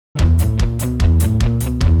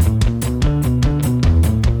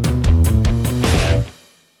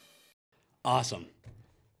Awesome.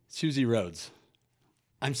 Suzie Rhodes.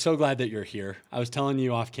 I'm so glad that you're here. I was telling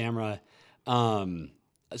you off camera. So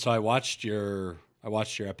I watched your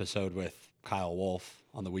episode with Kyle Wolf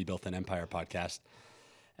on the We Built an Empire podcast.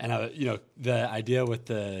 And the idea with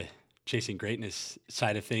the chasing greatness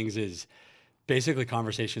side of things is basically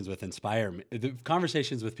conversations with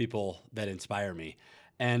conversations with people that inspire me.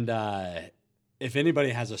 And if anybody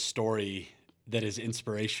has a story that is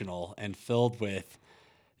inspirational and filled with,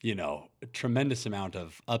 a tremendous amount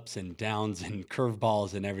of ups and downs and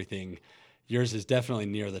curveballs and everything, yours is definitely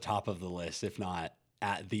near the top of the list, if not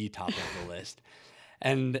at the top of the list.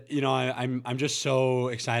 And I'm just so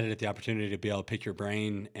excited at the opportunity to be able to pick your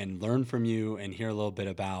brain and learn from you and hear a little bit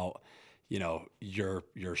about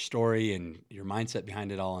your story and your mindset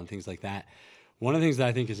behind it all and things like that. One of the things that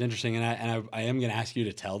I think is interesting, and I am going to ask you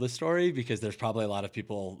to tell this story because there's probably a lot of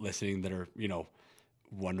people listening that are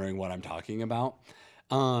wondering what I'm talking about.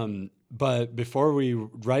 But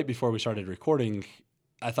right before we started recording,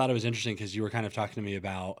 I thought it was interesting because you were kind of talking to me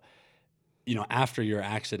about after your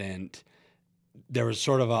accident, there was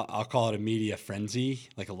sort of I'll call it a media frenzy.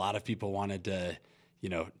 Like a lot of people wanted to,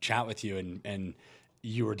 chat with you and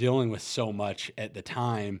you were dealing with so much at the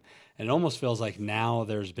time. And it almost feels like now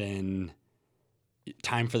there's been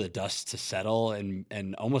time for the dust to settle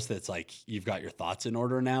and almost it's like you've got your thoughts in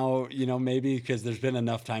order now, maybe because there's been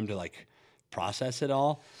enough time to like process it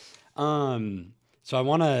all. So I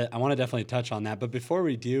want to definitely touch on that. But before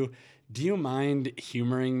we do you mind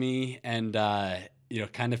humoring me and,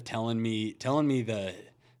 kind of telling me the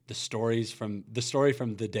story from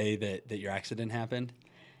the day that your accident happened?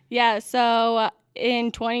 Yeah, so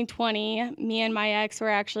in 2020, me and my ex were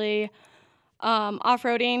actually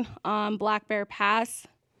off-roading on Black Bear Pass.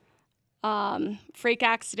 Freak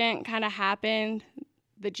accident kind of happened.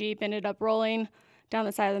 The Jeep ended up rolling down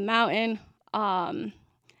the side of the mountain.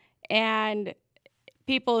 And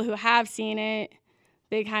people who have seen it,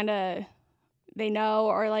 they know,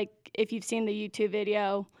 or like if you've seen the YouTube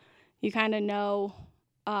video, you kind of know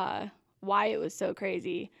why it was so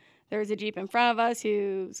crazy. There was a Jeep in front of us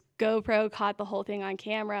whose GoPro caught the whole thing on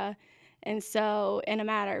camera. And so in a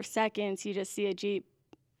matter of seconds, you just see a Jeep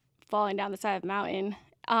falling down the side of the mountain.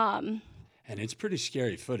 And it's pretty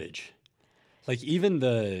scary footage. Like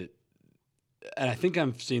and I think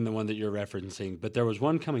I'm seeing the one that you're referencing, but there was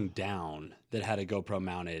one coming down that had a GoPro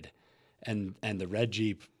mounted and the red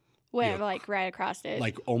Jeep went like right across it.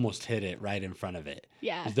 Like almost hit it right in front of it.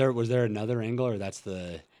 Yeah. Was there another angle or that's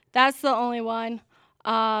the only one?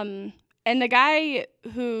 And the guy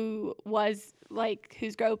who was like,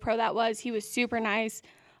 whose GoPro that was, he was super nice.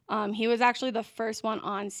 He was actually the first one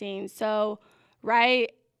on scene. So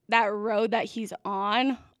right, that road that he's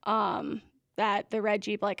on, that the red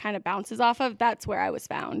Jeep like kind of bounces off of, that's where I was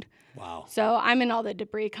found. Wow. So I'm in all the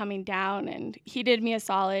debris coming down and he did me a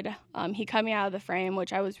solid. He cut me out of the frame,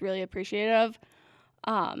 which I was really appreciative.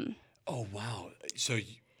 Oh, wow. So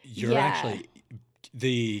you're Yeah. actually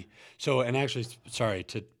sorry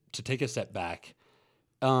to take a step back.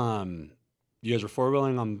 You guys were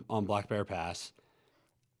four-wheeling on Black Bear Pass.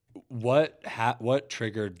 What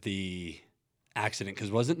triggered the accident?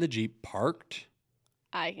 Because wasn't the Jeep parked?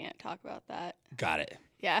 I can't talk about that. Got it.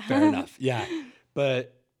 Yeah. Fair enough. Yeah.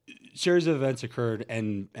 But series of events occurred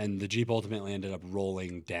and the Jeep ultimately ended up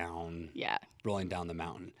rolling down the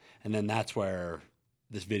mountain. And then that's where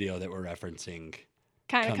this video that we're referencing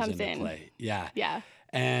kind of comes into in play. Yeah. Yeah.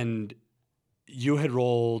 And you had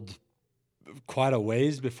rolled quite a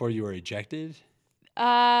ways before you were ejected?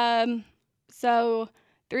 So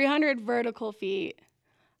 300 vertical feet.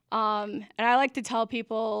 And I like to tell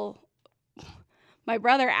people, my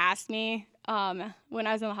brother asked me when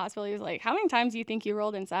I was in the hospital, he was like, how many times do you think you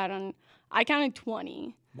rolled inside? And I counted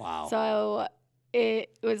 20. Wow. So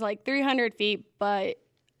it was like 300 feet, but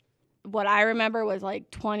what I remember was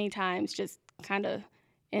like 20 times just kind of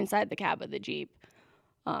inside the cab of the Jeep.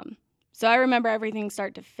 So I remember everything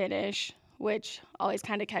start to finish, which always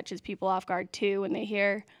kind of catches people off guard too when they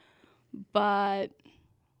hear. But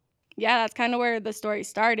yeah, that's kind of where the story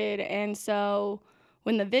started. And so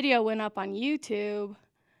when the video went up on YouTube,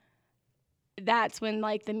 that's when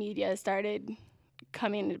like the media started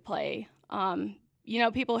coming into play.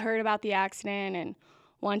 People heard about the accident and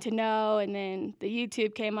wanted to know, and then the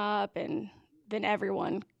YouTube came up, and then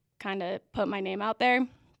everyone kind of put my name out there.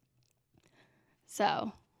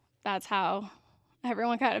 So that's how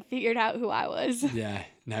everyone kind of figured out who I was. Yeah,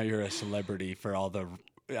 now you're a celebrity for all the,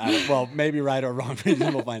 well, maybe right or wrong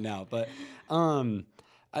reason we'll find out. But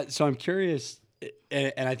so I'm curious,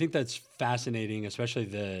 and I think that's fascinating, especially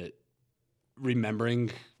the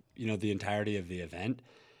remembering, the entirety of the event.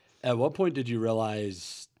 At what point did you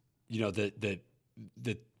realize,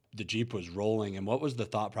 the Jeep was rolling, and what was the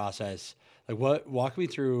thought process? Like, walk me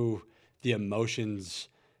through the emotions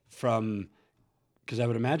from, because I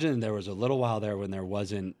would imagine there was a little while there when there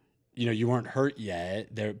wasn't, you weren't hurt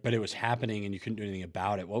yet there, but it was happening and you couldn't do anything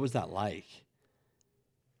about it. What was that like?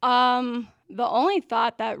 The only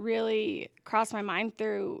thought that really crossed my mind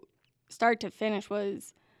through start to finish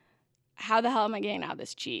was, how the hell am I getting out of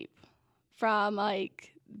this Jeep? From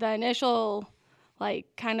like the initial like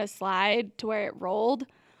kind of slide to where it rolled.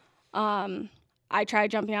 I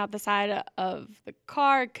tried jumping out the side of the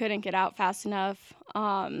car, couldn't get out fast enough.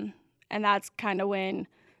 And that's kind of when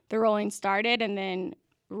the rolling started. And then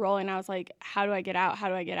rolling, I was like, how do I get out? How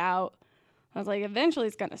do I get out? I was like, eventually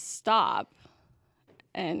it's going to stop.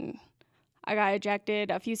 And I got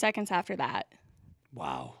ejected a few seconds after that.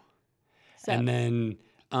 Wow. So, And then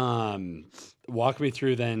walk me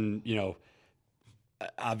through then,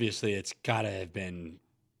 obviously it's got to have been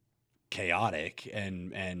chaotic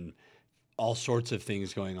and all sorts of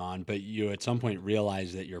things going on, but you at some point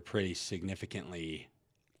realize that you're pretty significantly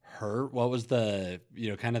hurt. What was the,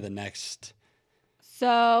 kind of the next?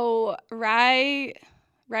 so right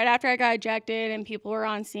after I got ejected and people were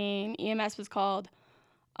on scene, EMS was called.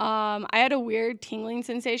 I had a weird tingling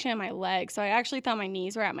sensation in my leg, so I actually thought my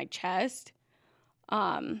knees were at my chest.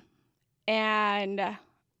 And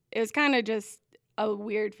it was kind of just a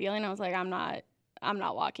weird feeling. I was like, I'm not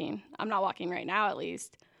walking. I'm not walking right now, at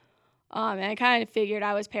least. And I kind of figured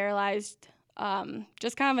I was paralyzed.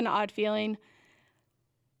 Just kind of an odd feeling.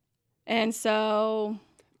 And so.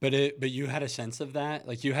 But you had a sense of that?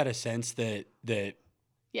 Like you had a sense that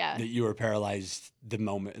Yeah. that you were paralyzed the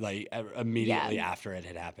moment, like immediately Yeah. after it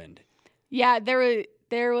had happened. Yeah, there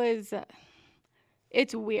was,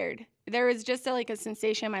 it's weird. There was just a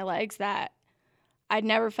sensation in my legs that I'd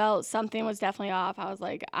never felt. Something was definitely off. I was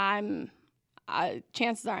like,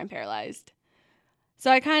 chances are I'm paralyzed. So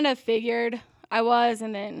I kind of figured I was,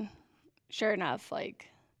 and then sure enough,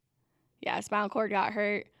 spinal cord got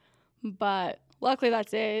hurt. But luckily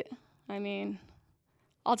that's it. I mean,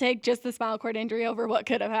 I'll take just the spinal cord injury over what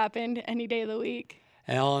could have happened any day of the week.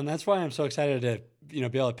 And that's why I'm so excited to, be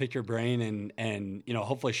able to pick your brain and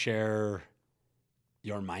hopefully share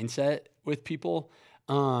your mindset with people.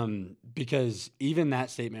 Because even that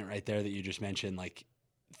statement right there that you just mentioned, like,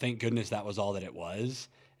 thank goodness that was all that it was.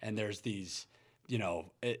 And there's these,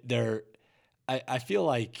 I feel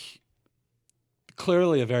like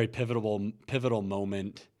clearly a very pivotal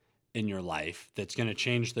moment in your life that's going to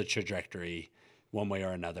change the trajectory one way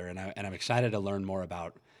or another. And I'm excited to learn more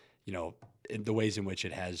about, the ways in which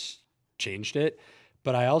it has changed it.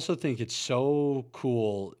 But I also think it's so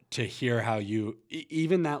cool to hear how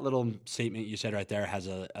even that little statement you said right there has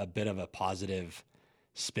a bit of a positive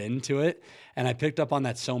spin to it. And I picked up on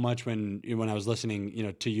that so much when I was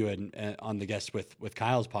listening, to you and on the guest with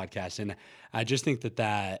Kyle's podcast. And I just think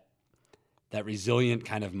that resilient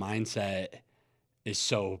kind of mindset is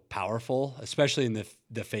so powerful, especially in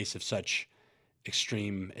the face of such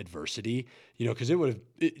extreme adversity, because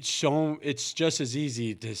it's just as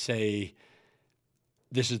easy to say,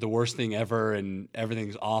 this is the worst thing ever and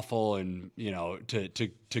everything's awful, and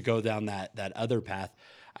to go down that other path.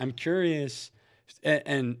 I'm curious,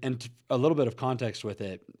 and a little bit of context with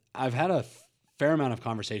it. I've had a fair amount of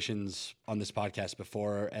conversations on this podcast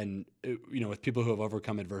before, and with people who have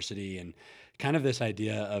overcome adversity, and kind of this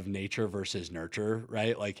idea of nature versus nurture,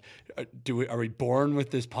 right? Like, are we born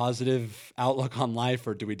with this positive outlook on life,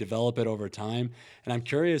 or do we develop it over time? And I'm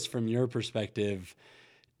curious, from your perspective,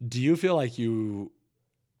 do you feel like you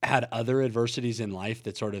had other adversities in life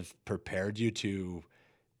that sort of prepared you to,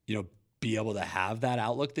 be able to have that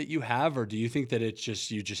outlook that you have? Or do you think that it's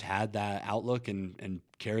just, you just had that outlook and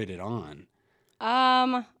carried it on?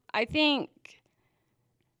 I think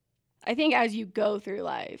as you go through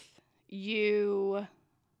life, you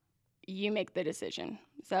make the decision.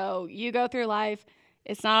 So you go through life,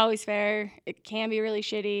 it's not always fair, it can be really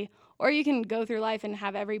shitty, or you can go through life and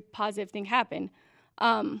have every positive thing happen.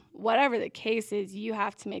 Whatever the case is, you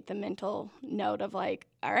have to make the mental note of all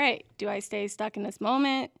right, do I stay stuck in this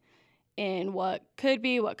moment in what could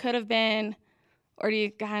be, what could have been, or do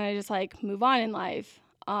you kind of just move on in life?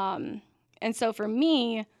 And so for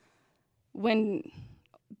me, when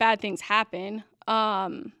bad things happen,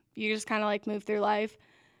 you just kind of move through life,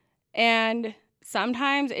 and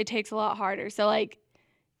sometimes it takes a lot harder. So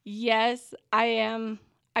yes, I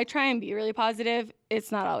try and be really positive.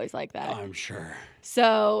 It's not always like that. I'm sure.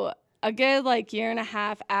 So a good year and a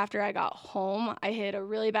half after I got home, I hit a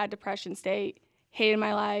really bad depression state, hated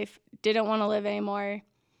my life, didn't want to live anymore.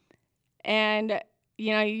 And,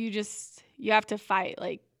 you have to fight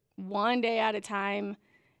one day at a time.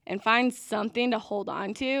 and find something to hold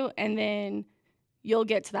on to. And then you'll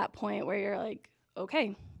get to that point where you're like,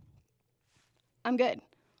 okay, I'm good.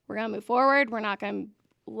 We're going to move forward. We're not going to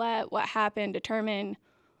let what happened determine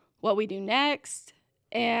what we do next.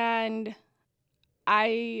 And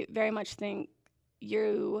I very much think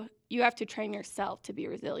you have to train yourself to be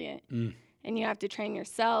resilient. And you have to train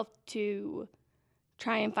yourself to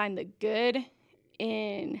try and find the good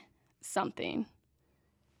in something.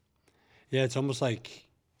 Yeah, it's almost like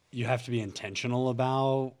you have to be intentional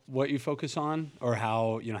about what you focus on, or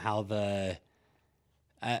how, how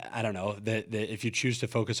I don't know, that if you choose to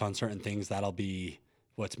focus on certain things, that'll be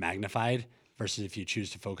what's magnified versus if you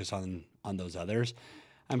choose to focus on those others.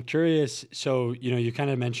 I'm curious. So, you kind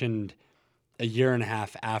of mentioned a year and a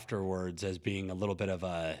half afterwards as being a little bit of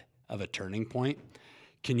a turning point.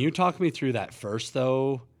 Can you talk me through that first,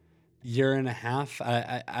 though, year and a half?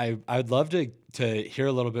 I'd love to hear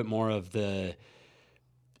a little bit more of the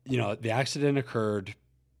accident occurred.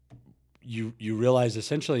 You realize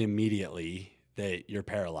essentially immediately that you're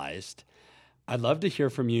paralyzed. I'd love to hear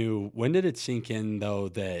from you. When did it sink in, though,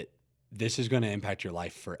 that this is going to impact your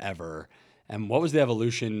life forever? And what was the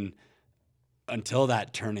evolution until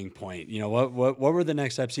that turning point? What were the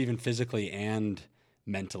next steps, even physically and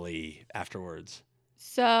mentally, afterwards?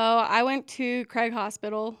 So I went to Craig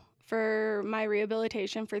Hospital for my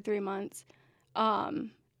rehabilitation for 3 months. And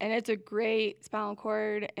it's a great spinal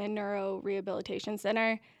cord and neuro rehabilitation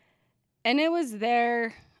center. And it was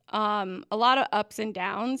there, a lot of ups and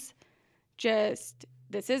downs. Just,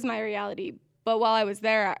 this is my reality. But while I was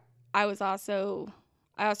there, I also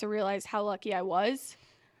realized how lucky I was,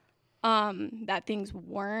 that things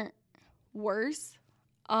weren't worse.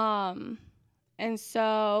 And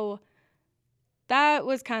so that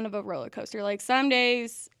was kind of a roller coaster. Like, some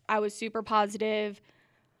days I was super positive.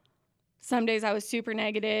 Some days I was super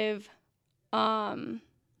negative. And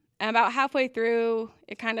about halfway through,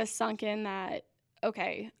 it kind of sunk in that,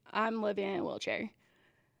 okay, I'm living in a wheelchair.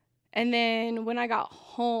 And then when I got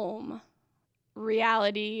home,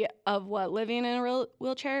 reality of what living in a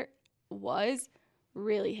wheelchair was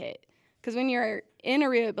really hit. Because when you're in a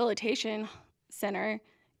rehabilitation center,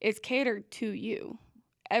 it's catered to you.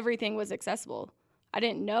 Everything was accessible. I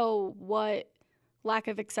didn't know what lack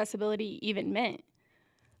of accessibility even meant.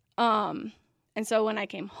 And so when I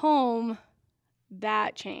came home,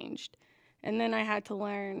 that changed. And then I had to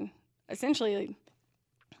learn, essentially,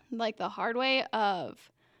 like the hard way of,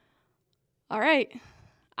 all right,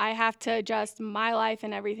 I have to adjust my life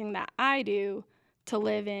and everything that I do to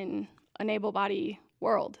live in an able-bodied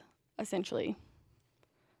world, essentially.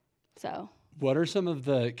 So What are some of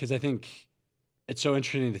the, because I think it's so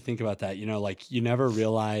interesting to think about that, like you never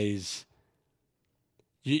realize,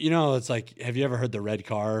 it's like, have you ever heard the red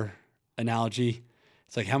car analogy?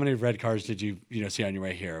 It's like, how many red cars did you see on your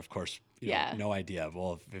way here? Of course, yeah, no idea.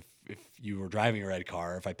 Well, if you were driving a red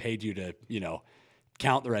car, if I paid you to,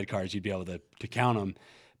 count the red cars, you'd be able to count them.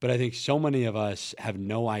 But I think so many of us have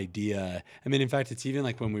no idea. I mean, in fact, it's even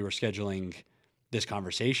like when we were scheduling this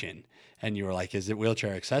conversation and you were like, is it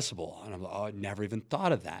wheelchair accessible? And I'm like, oh, I never even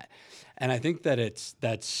thought of that. And I think that it's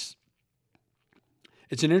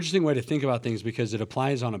an interesting way to think about things because it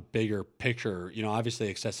applies on a bigger picture, obviously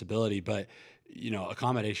accessibility, but,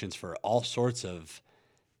 accommodations for all sorts of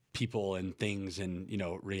people and things and,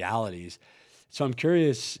 realities. So I'm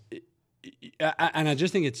curious, and I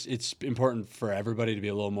just think it's important for everybody to be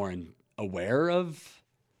a little more aware of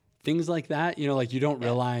things like that. Like you don't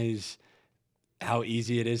realize how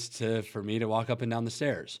easy it is for me to walk up and down the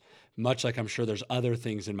stairs. Much like I'm sure there's other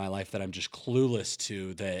things in my life that I'm just clueless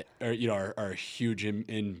to that are huge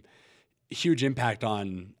in huge impact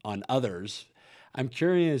on others. I'm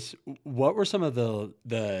curious, what were some of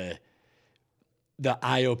the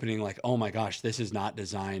eye-opening, like, oh my gosh, this is not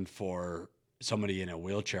designed for somebody in a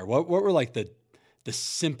wheelchair? What were like the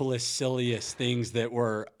simplest, silliest things that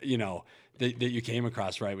were, that you came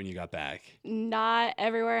across right when you got back? not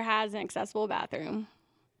everywhere has an accessible bathroom.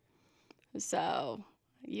 So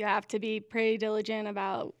you have to be pretty diligent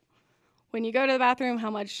about when you go to the bathroom, how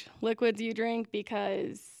much liquids you drink,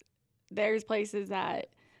 because there's places that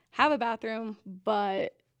have a bathroom,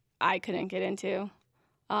 but I couldn't get into.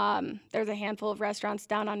 There's a handful of restaurants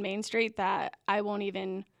down on Main Street that I won't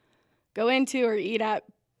even go into or eat at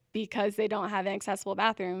because they don't have an accessible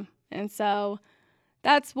bathroom. And so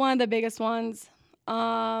that's one of the biggest ones.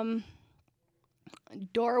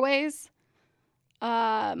 Doorways.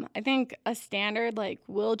 I think a standard like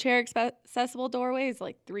wheelchair accessible doorway is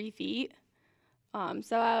like 3 feet.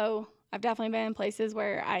 So I've definitely been in places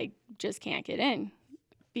where I just can't get in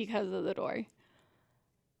because of the door.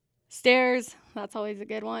 Stairs, that's always a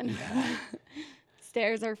good one. Yeah.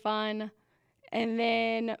 Stairs are fun. And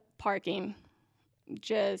then parking.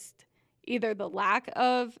 Just either the lack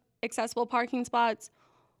of accessible parking spots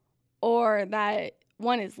or that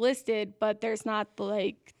one is listed, but there's not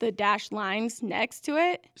the dashed lines next to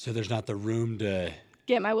it. So there's not the room to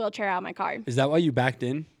get my wheelchair out of my car. Is that why you backed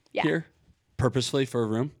in here purposely for a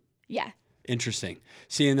room? Yeah. Interesting.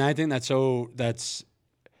 See, and I think those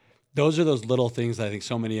are those little things that I think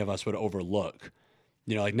so many of us would overlook.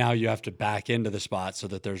 You know, like now you have to back into the spot so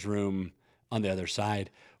that there's room on the other side.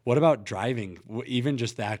 What about driving? Even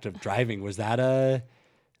just the act of driving, was that a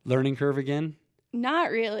learning curve again? Not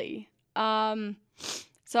really.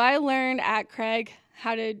 So I learned at Craig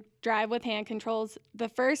how to drive with hand controls. The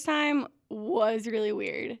first time was really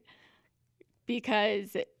weird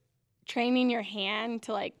because training your hand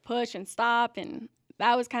to like push and stop, and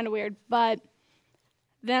that was kind of weird. But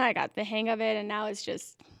then I got the hang of it, and now it's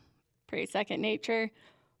just pretty second nature.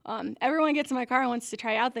 Everyone gets in my car and wants to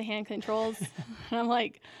try out the hand controls. And I'm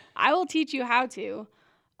like, I will teach you how to,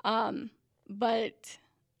 but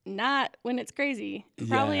not when it's crazy.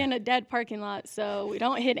 Probably in a dead parking lot, so we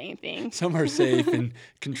don't hit anything. Somewhere safe and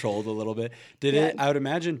controlled a little bit. I would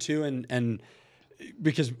imagine too, and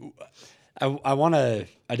because I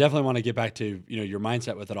definitely want to get back to, you know, your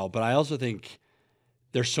mindset with it all, but I also think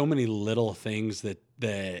there's so many little things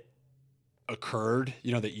that occurred,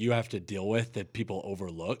 you know, that you have to deal with that people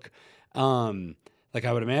overlook. Like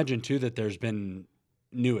I would imagine too that there's been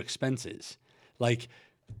new expenses, like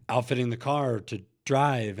outfitting the car to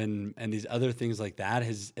drive and these other things like that.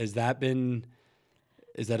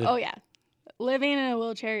 Oh yeah. Living in a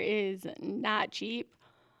wheelchair is not cheap.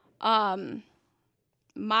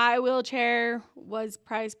 My wheelchair was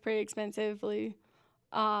priced pretty expensively.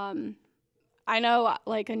 I know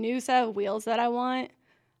like a new set of wheels that I want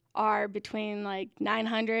are between like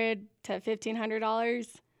 $900 to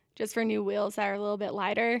 $1,500 just for new wheels that are a little bit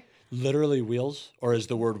lighter. Literally wheels? Or is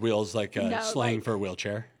the word wheels like slang for a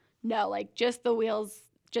wheelchair? No, like just the wheels,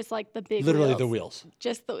 just like the big Literally wheels. the wheels?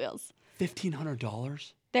 Just the wheels.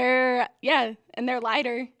 $1,500? And they're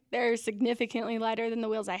lighter. They're significantly lighter than the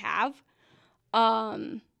wheels I have.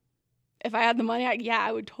 If I had the money,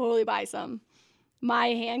 I would totally buy some. My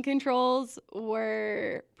hand controls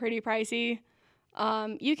were pretty pricey.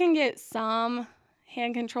 You can get some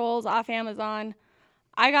hand controls off Amazon.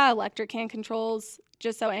 I got electric hand controls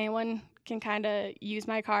just so anyone can kind of use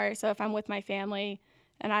my car. So if I'm with my family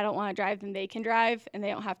and I don't want to drive, then they can drive and they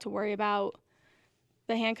don't have to worry about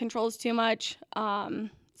the hand controls too much.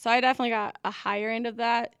 So I definitely got a higher end of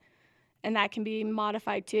that, and that can be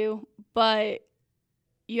modified too. But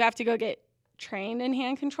you have to go get trained in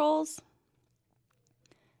hand controls.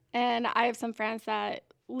 And I have some friends that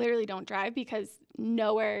literally don't drive because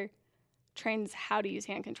nowhere trains how to use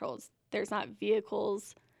hand controls. There's not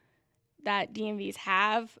vehicles that DMVs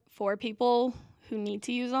have for people who need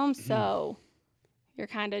to use them. So you're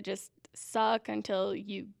kind of just stuck until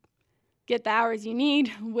you get the hours you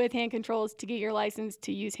need with hand controls to get your license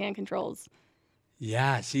to use hand controls.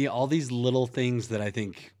 Yeah, see, all these little things that I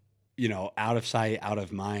think, you know, out of sight, out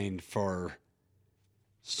of mind for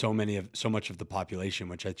so much of the population,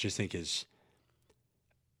 which I just think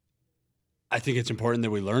I think it's important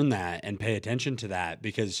that we learn that and pay attention to that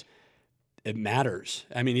because it matters.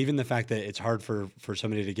 I mean, even the fact that it's hard for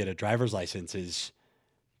somebody to get a driver's license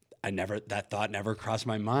that thought never crossed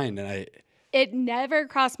my mind. And it never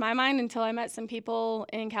crossed my mind until I met some people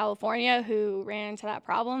in California who ran into that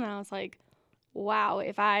problem. And I was like, wow,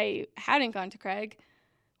 if I hadn't gone to Craig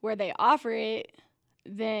where they offer it,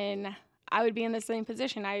 then I would be in the same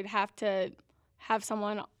position. I'd have to have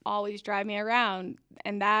someone always drive me around,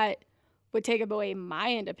 and that would take away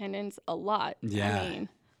my independence a lot. Yeah. I mean,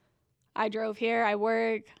 I drove here, I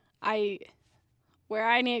work, where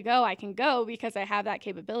I need to go, I can go because I have that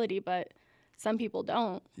capability, but some people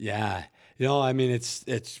don't. Yeah. You know, I mean,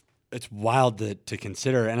 it's wild to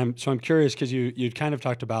consider. And I'm curious because you'd kind of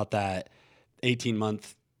talked about that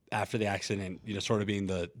 18-month after the accident, you know, sort of being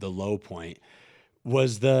the low point.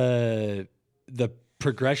 Was the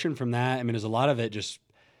progression from that, I mean, is a lot of it just,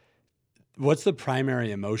 what's the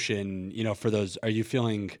primary emotion, you know, for those? Are you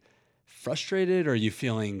feeling frustrated? Are you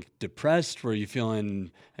feeling depressed? Were you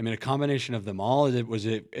feeling, I mean, a combination of them all? Was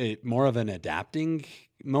it more of an adapting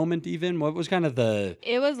moment even? What was kind of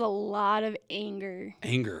It was a lot of anger.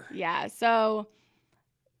 Anger. Yeah. So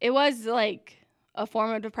it was like a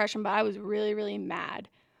form of depression, but I was really, really mad.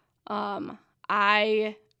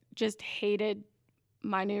 I just hated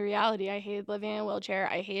my new reality. I hated living in a wheelchair.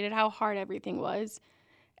 I hated how hard everything was.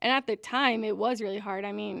 And at the time, it was really hard.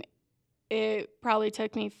 I mean, it probably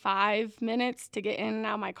took me 5 minutes to get in and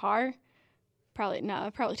out of my car.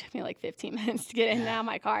 it probably took me like 15 minutes to get in and out of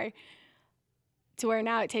my car, to where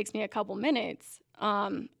now it takes me a couple minutes.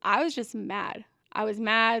 I was just mad. I was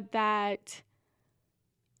mad that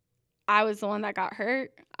I was the one that got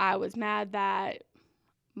hurt. I was mad that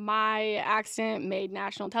my accident made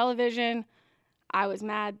national television. I was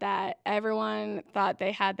mad that everyone thought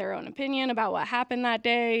they had their own opinion about what happened that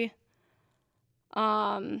day.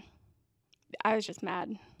 I was just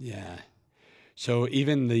mad. Yeah. So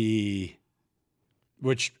even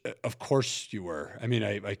which of course you were. I mean,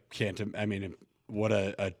 I can't, I mean, what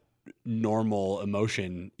a normal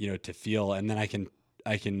emotion, to feel. And then I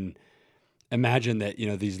can imagine that,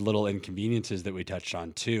 these little inconveniences that we touched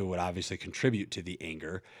on too would obviously contribute to the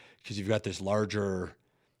anger, because you've got this larger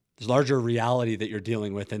reality that you're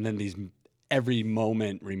dealing with. And then these every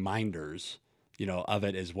moment reminders, of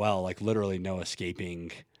it as well, like literally no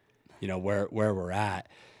escaping, where we're at.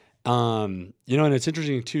 And it's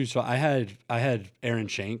interesting too. So I had Aaron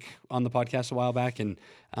Shank on the podcast a while back, and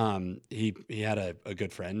he had a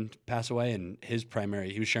good friend pass away, and he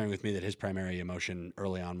was sharing with me that his primary emotion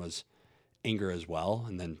early on was anger as well,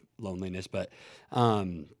 and then loneliness. But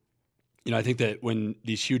I think that when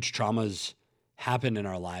these huge traumas happen in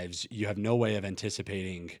our lives, you have no way of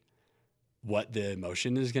anticipating what the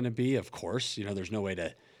emotion is going to be. Of course, there's no way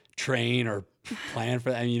to train or plan for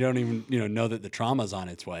that. And you don't even, know that the trauma's on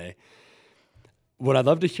its way. What I'd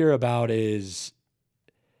love to hear about is,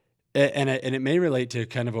 and it may relate to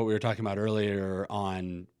kind of what we were talking about earlier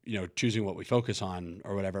on, choosing what we focus on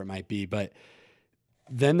or whatever it might be. But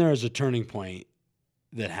then there's a turning point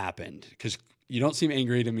that happened, because you don't seem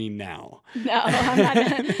angry to me now. No,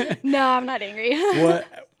 I'm not angry.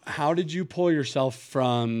 How did you pull yourself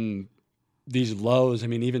from these lows? I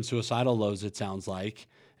mean, even suicidal lows, it sounds like,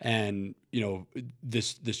 and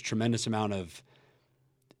this tremendous amount of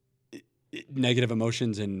negative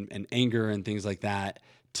emotions and anger and things like that,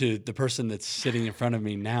 to the person that's sitting in front of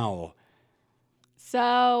me now.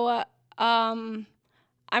 So, I'm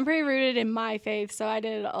pretty rooted in my faith. So I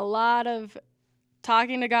did a lot of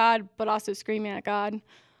talking to God, but also screaming at God.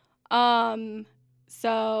 And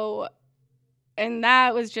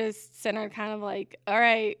that was just centered kind of like, all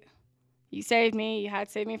right, you saved me. You had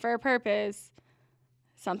to save me for a purpose.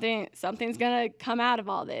 Something's going to come out of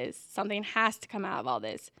all this. Something has to come out of all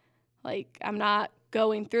this. Like, I'm not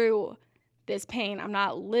going through this pain. I'm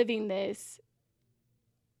not living this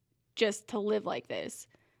just to live like this.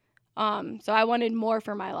 So I wanted more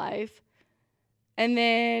for my life. And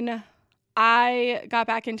then I got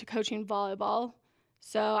back into coaching volleyball.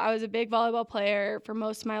 So I was a big volleyball player for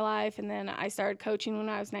most of my life, and then I started coaching when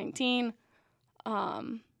I was 19.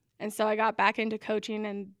 And so I got back into coaching,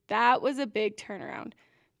 and that was a big turnaround,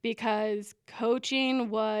 because coaching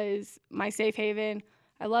was my safe haven.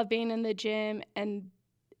 I love being in the gym, and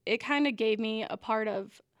it kind of gave me a part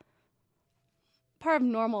of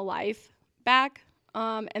normal life back.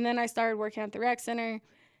 And then I started working at the rec center.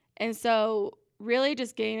 And so really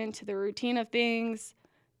just getting into the routine of things,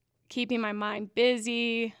 keeping my mind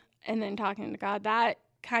busy, and then talking to God, that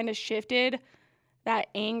kind of shifted that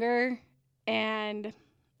anger. And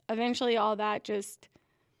eventually all that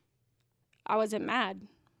I wasn't mad.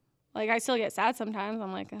 Like, I still get sad sometimes.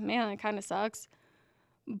 I'm like, man, it kind of sucks.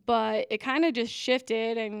 But it kind of just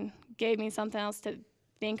shifted and gave me something else to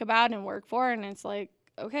think about and work for. And it's like,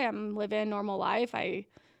 okay, I'm living a normal life.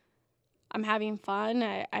 I'm having fun.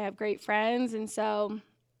 I have great friends. And so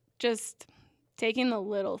just taking the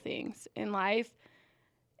little things in life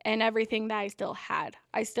and everything that I still had.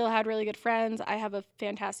 I still had really good friends. I have a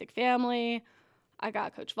fantastic family. I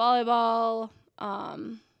got coach volleyball.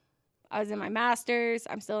 I was in my master's.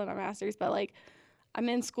 I'm still in my master's, but like, I'm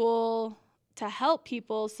in school to help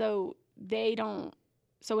people so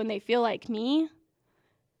when they feel like me,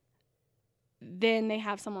 then they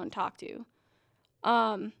have someone to talk to.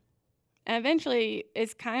 And eventually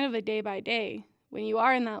it's kind of a day by day. When you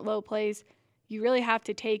are in that low place, you really have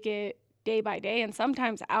to take it day by day, and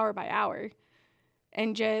sometimes hour by hour,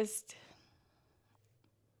 and just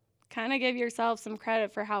kind of give yourself some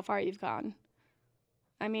credit for how far you've gone.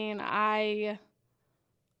 I mean,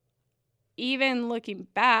 even looking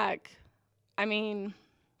back,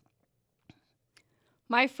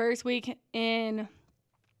 my first week in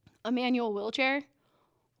a manual wheelchair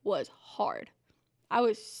was hard. I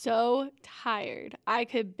was so tired. I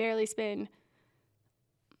could barely spend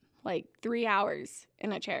like 3 hours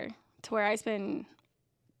in a chair, to where I spend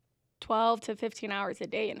 12 to 15 hours a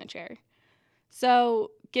day in a chair.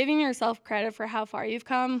 So giving yourself credit for how far you've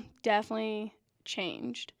come definitely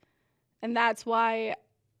changed. And that's why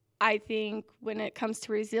I think when it comes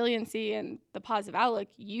to resiliency and the positive outlook,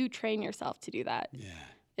 you train yourself to do that. Yeah.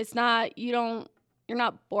 it's not, you're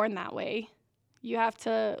not born that way. You have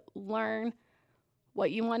to learn what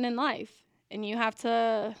you want in life, and you have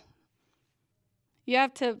to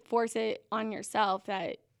force it on yourself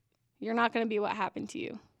that you're not going to be what happened to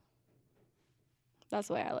you. That's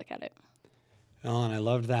the way I look at it. Oh, and I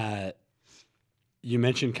love that you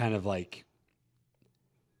mentioned kind of like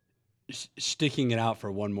sticking it out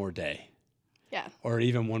for one more day. Yeah. Or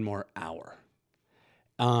even one more hour.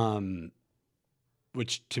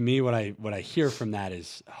 Which to me, what I hear from that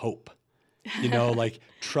is hope. Like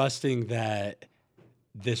trusting that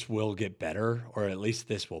this will get better, or at least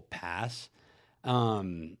this will pass.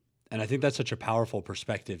 And I think that's such a powerful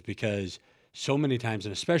perspective, because so many times,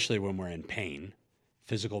 and especially when we're in pain,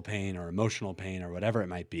 physical pain or emotional pain or whatever it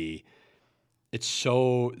might be, it's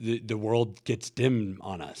so the world gets dim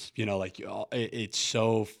on us, like it's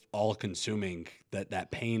so all consuming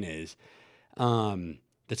that pain is,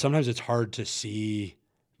 that sometimes it's hard to see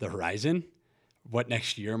the horizon, what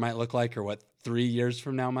next year might look like, or what 3 years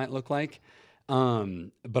from now might look like.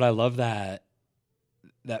 But I love that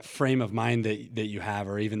frame of mind that you have,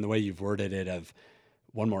 or even the way you've worded it, of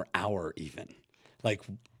one more hour, even like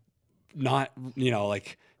not,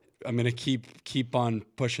 like I'm going to keep on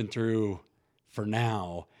pushing through for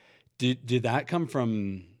now. Did that come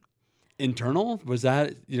from internal? Was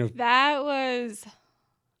that, That was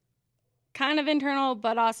kind of internal,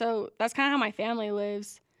 but also that's kind of how my family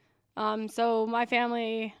lives. So my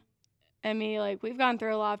family and me, like, we've gone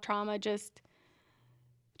through a lot of trauma just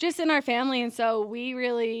in our family. And so we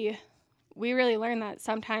really learned that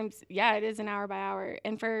sometimes, yeah, it is an hour by hour.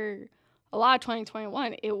 And for a lot of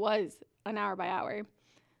 2021, it was an hour by hour.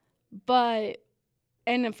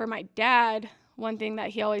 And for my dad, one thing that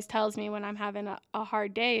he always tells me when I'm having a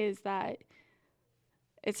hard day is that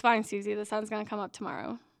it's fine, Suzie, the sun's going to come up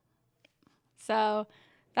tomorrow. So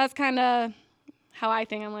that's kind of how I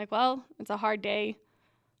think. I'm like, well, it's a hard day,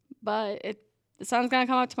 but the sun's going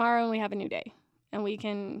to come up tomorrow and we have a new day and we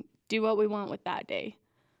can do what we want with that day.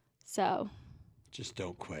 So just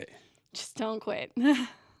don't quit. Just don't quit.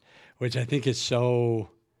 Which I think is so,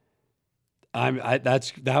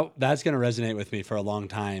 that's going to resonate with me for a long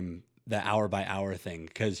time, the hour by hour thing.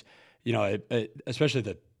 Cause especially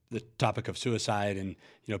the topic of suicide and,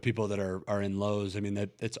 people that are in lows. I mean,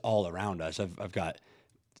 that it's all around us. I've got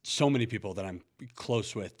so many people that I'm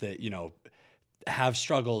close with that, have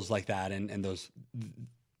struggles like that and those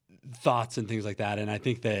thoughts and things like that. And I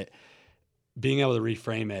think that being able to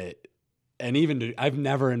reframe it, and even I've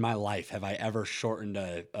never in my life have I ever shortened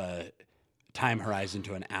a time horizon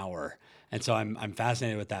to an hour. And so I'm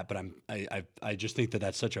fascinated with that, but I just think that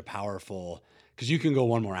that's such a powerful, because you can go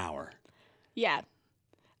one more hour. Yeah.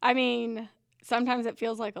 I mean, sometimes it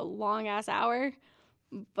feels like a long ass hour,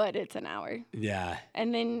 but it's an hour. Yeah.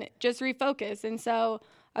 And then just refocus. And so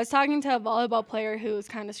I was talking to a volleyball player who was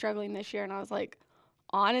kind of struggling this year, and I was like,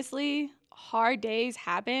 honestly, hard days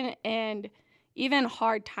happen and even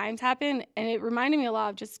hard times happen. And it reminded me a lot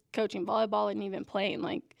of just coaching volleyball and even playing.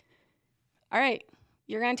 Like, all right,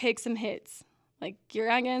 you're going to take some hits. Like, you're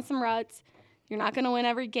going to get in some ruts. You're not going to win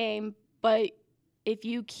every game. But if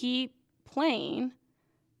you keep playing,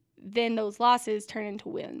 then those losses turn into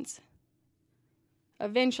wins.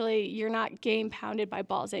 Eventually, you're not game pounded by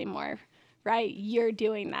balls anymore, right? You're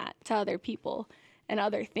doing that to other people and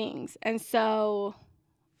other things. And so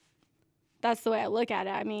that's the way I look at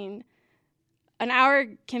it. I mean, an hour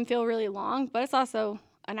can feel really long, but it's also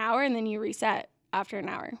an hour, and then you reset after an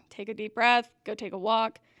hour. Take a deep breath, go take a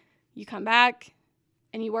walk, you come back,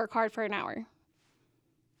 and you work hard for an hour.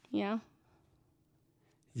 Yeah,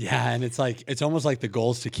 and it's almost like the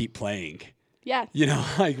goal is to keep playing. Yeah.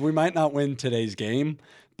 Like we might not win today's game,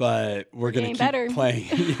 but we're going to keep better. playing.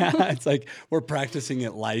 Yeah, it's like we're practicing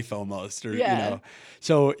at life almost, or Yeah.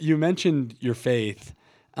 So you mentioned your faith,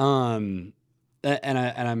 and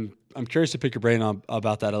I'm curious to pick your brain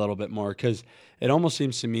about that a little bit more, because it almost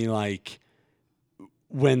seems to me like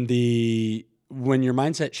when your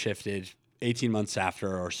mindset shifted 18 months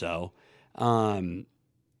after or so,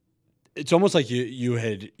 it's almost like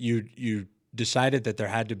you decided that there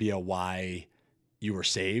had to be a why you were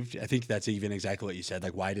saved. I think that's even exactly what you said.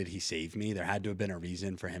 Like, why did he save me? There had to have been a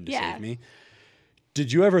reason for him to save me.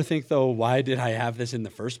 Did you ever think, though, why did I have this in the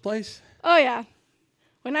first place? Oh, yeah.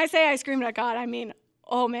 When I say I screamed at God, I mean,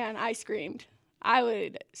 oh, man, I screamed. I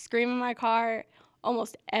would scream in my car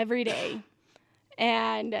almost every day.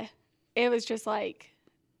 And it was just like,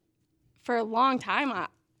 for a long time,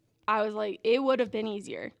 I was like, it would have been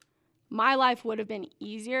easier. My life would have been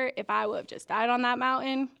easier if I would have just died on that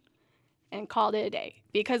mountain and called it a day.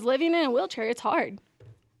 Because living in a wheelchair, it's hard.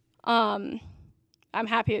 I'm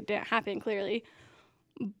happy it didn't happen, clearly.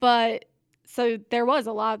 But so there was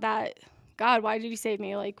a lot of that, God, why did you save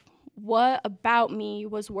me? Like, what about me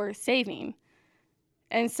was worth saving?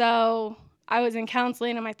 And so I was in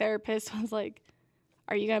counseling, and my therapist was like,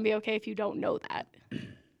 are you going to be okay if you don't know that?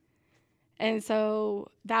 And so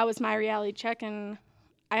that was my reality check, and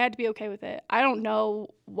I had to be okay with it. I don't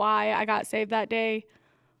know why I got saved that day,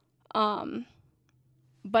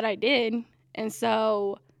 but I did. And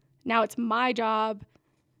so now it's my job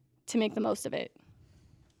to make the most of it.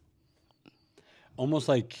 Almost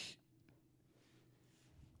like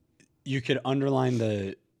you could underline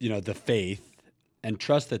the faith and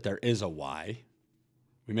trust that there is a why.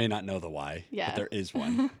 We may not know the why, but there is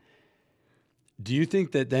one. Do you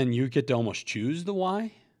think that then you get to almost choose the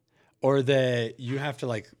why, or that you have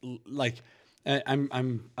to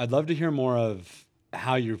I'd love to hear more of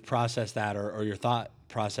how you process that, or your thought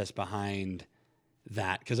process behind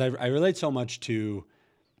that, because I relate so much to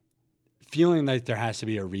feeling like there has to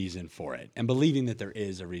be a reason for it and believing that there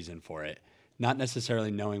is a reason for it, not necessarily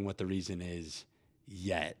knowing what the reason is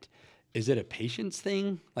yet. Is it a patience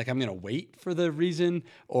thing? Like, I'm going to wait for the reason,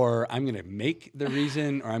 or I'm going to make the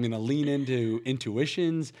reason, or I'm going to lean into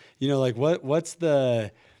intuitions? Like what's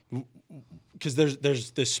the, because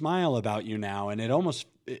there's this smile about you now, and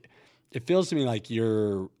it feels to me like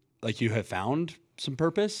you have found some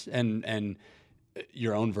purpose and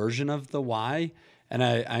your own version of the why. And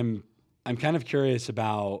I'm kind of curious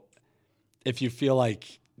about if you feel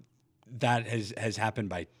like that has happened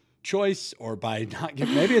by choice or by not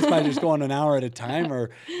maybe it's by just going an hour at a time,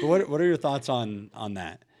 or what are your thoughts on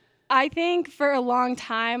that? I think for a long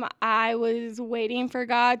time I was waiting for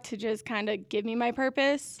God to just kind of give me my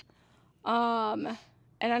purpose. And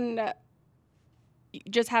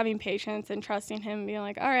just having patience and trusting him, being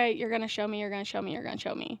like, all right, you're going to show me, you're going to show me, you're going to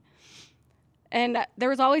show me. And there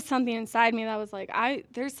was always something inside me that was like,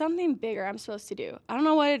 there's something bigger I'm supposed to do. I don't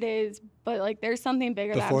know what it is, but like there's something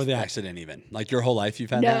bigger. Before the accident, even? Like your whole life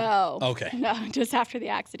you've had that? that? No. Okay. No, just after the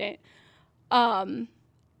accident.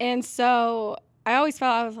 And so I always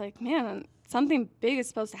felt, I was like, man, something big is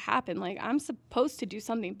supposed to happen. Like, I'm supposed to do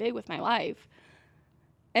something big with my life.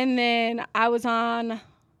 And then I was on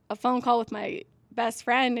a phone call with my best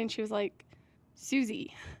friend, and she was like,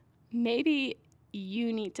 Suzie, maybe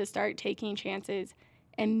you need to start taking chances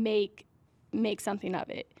and make something of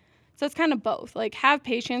it. So it's kind of both. Like, have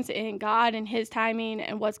patience in God and his timing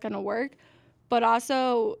and what's going to work, but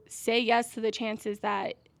also say yes to the chances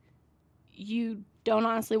that you don't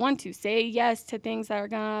honestly want to. Say yes to things that are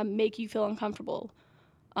going to make you feel uncomfortable.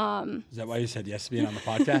 Is that why you said yes to being on the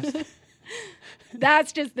podcast?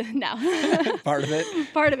 That's just no. Part of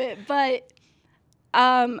it. Part of it. But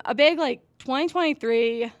a big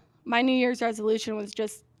 2023, my New Year's resolution was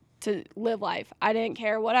just to live life. I didn't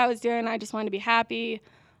care what I was doing. I just wanted to be happy.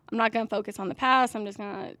 I'm not going to focus on the past. I'm just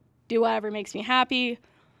going to do whatever makes me happy.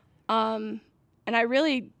 And I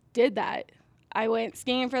really did that. I went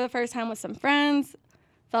skiing for the first time with some friends,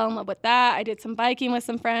 fell in love with that. I did some biking with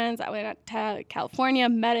some friends. I went out to California,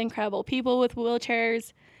 met incredible people with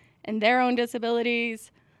wheelchairs and their own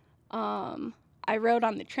disabilities. I rode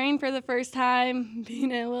on the train for the first time,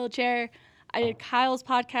 being in a wheelchair. I did Kyle's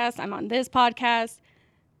podcast. I'm on this podcast.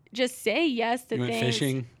 Just say yes to you things. Went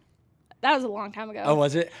fishing? That was a long time ago. Oh,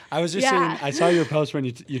 was it? I was just saying, I saw your post when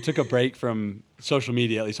you took a break from social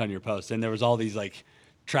media, at least on your post, and there was all these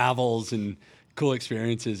travels and cool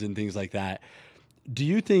experiences and things like that. Do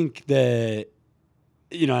you think that,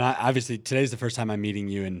 and obviously today's the first time I'm meeting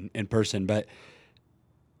you in person, but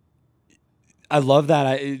I love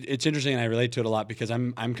that. It's interesting, and I relate to it a lot because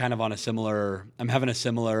I'm kind of on I'm having a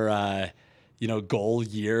similar, goal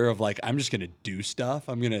year of I'm just going to do stuff.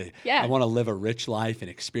 I want to live a rich life and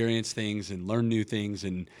experience things and learn new things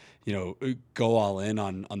and, go all in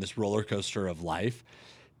on this roller coaster of life.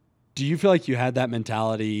 Do you feel like you had that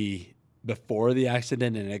mentality before the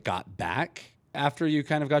accident and it got back after you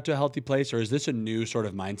kind of got to a healthy place? Or is this a new sort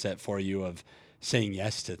of mindset for you of saying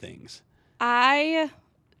yes to things? I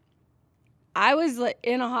was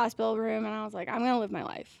in a hospital room and I was like, I'm going to live my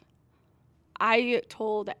life. I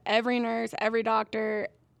told every nurse, every doctor,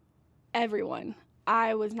 everyone,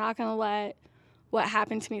 I was not going to let what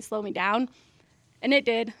happened to me slow me down. And it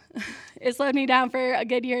did. It slowed me down for a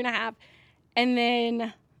good year and a half. And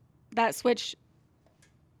then that switch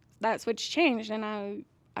changed, and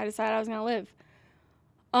I decided I was going to live.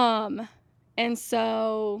 And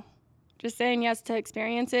so just saying yes to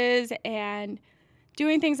experiences and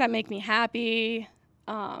doing things that make me happy.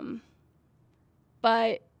 But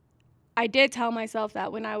I did tell myself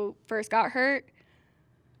that when I first got hurt.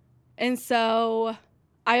 And so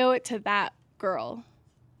I owe it to that girl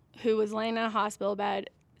who was laying in a hospital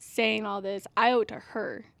bed saying all this, I owe it to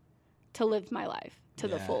her to live my life to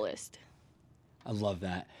the Yeah. fullest. I love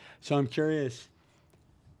that. So I'm curious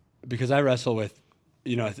because I wrestle with,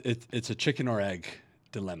 it's a chicken or egg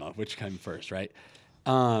dilemma, which came first, right?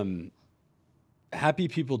 Happy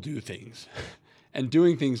people do things, and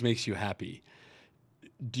doing things makes you happy.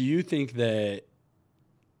 Do you think that,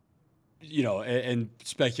 and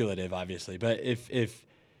speculative, obviously, but if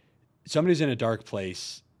somebody's in a dark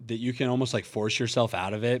place, that you can almost like force yourself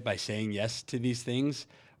out of it by saying yes to these things?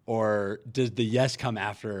 Or does the yes come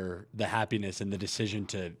after the happiness and the decision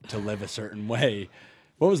to live a certain way?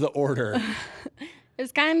 What was the order?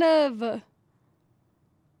 It's kind of,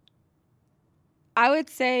 I would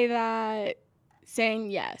say that saying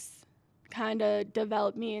yes kind of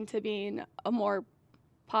developed me into being a more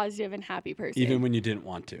positive and happy person. Even when you didn't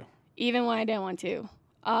want to? Even when I didn't want to.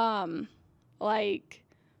 Like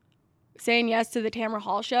saying yes to the Tamara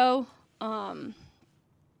Hall show,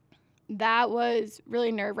 that was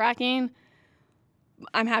really nerve-wracking.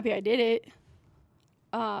 I'm happy I did it.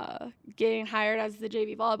 Getting hired as the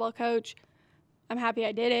JV volleyball coach, I'm happy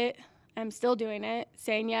I did it. I'm still doing it.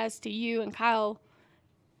 Saying yes to you and Kyle,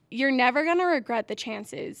 you're never going to regret the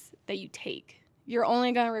chances that you take. You're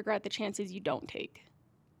only going to regret the chances you don't take.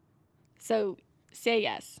 So say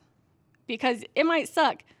yes, because it might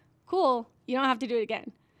suck. Cool, you don't have to do it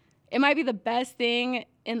again. It might be the best thing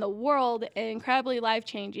in the world and incredibly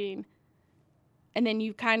life-changing, and then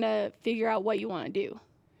you kind of figure out what you want to do.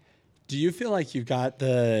 Do you feel like you've got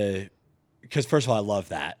because first of all, I love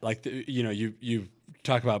that. Like, you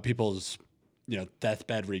talk about people's,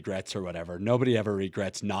 deathbed regrets or whatever. Nobody ever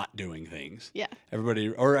regrets not doing things. Yeah.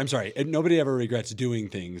 Nobody ever regrets doing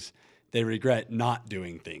things. They regret not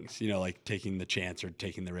doing things, like taking the chance or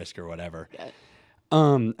taking the risk or whatever. Yeah.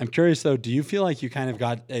 I'm curious though, do you feel like you kind of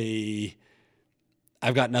got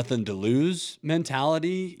I've got nothing to lose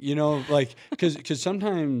mentality, like, cause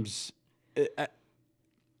sometimes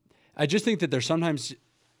I just think that there's sometimes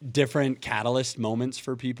different catalyst moments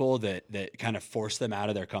for people that kind of force them out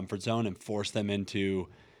of their comfort zone and force them into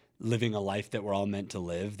living a life that we're all meant to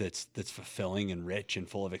live. That's fulfilling and rich and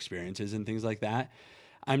full of experiences and things like that.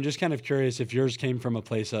 I'm just kind of curious if yours came from a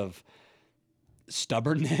place of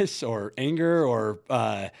stubbornness or anger or,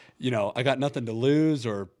 I got nothing to lose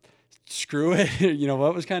or screw it.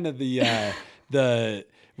 What was kind of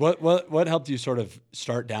what helped you sort of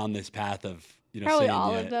start down this path of, Probably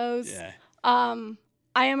all of those. Yeah.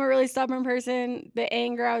 I am a really stubborn person. The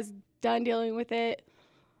anger, I was done dealing with it.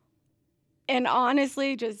 And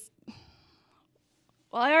honestly,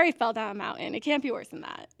 I already fell down a mountain. It can't be worse than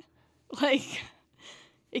that. Like,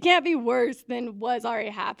 it can't be worse than what's already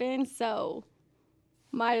happened. So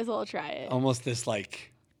might as well try it. Almost this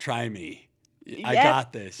like, try me. Yep. I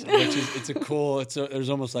got this. Which is, there's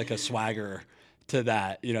almost like a swagger to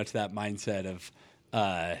that, to that mindset of,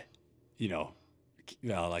 like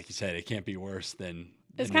you said, it can't be worse than.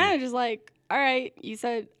 It's kind of just like, all right, you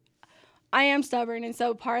said I am stubborn. And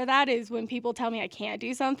so part of that is when people tell me I can't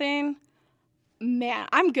do something, man,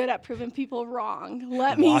 I'm good at proving people wrong.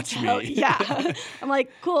 Let me tell you. Yeah. I'm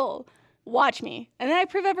like, cool, watch me. And then I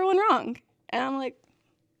prove everyone wrong. And I'm like,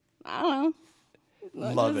 I don't know.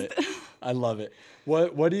 Love it. I love it.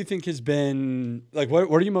 What do you think has been, like,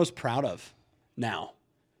 what are you most proud of now?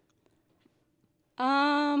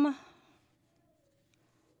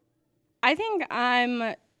 I think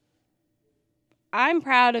I'm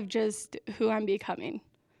proud of just who I'm becoming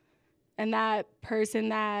and that person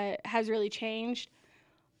that has really changed.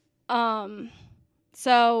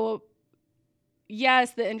 So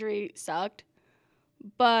yes, the injury sucked,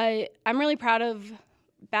 but I'm really proud of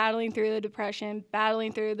battling through the depression,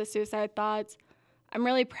 battling through the suicide thoughts. I'm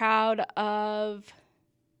really proud of,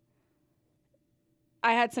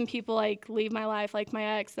 I had some people like leave my life, like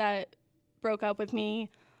my ex that broke up with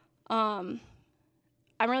me. I'm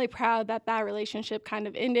really proud that relationship kind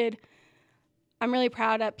of ended. I'm really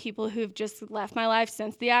proud at people who've just left my life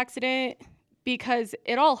since the accident because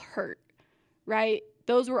it all hurt, right?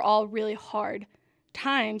 Those were all really hard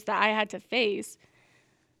times that I had to face.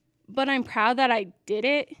 But I'm proud that I did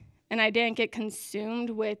it and I didn't get consumed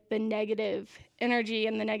with the negative energy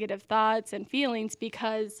and the negative thoughts and feelings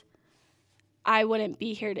because I wouldn't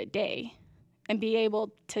be here today and be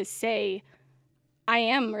able to say, I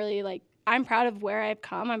am really I'm proud of where I've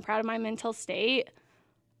come. I'm proud of my mental state.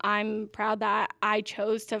 I'm proud that I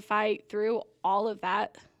chose to fight through all of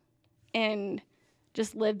that and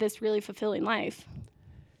just live this really fulfilling life.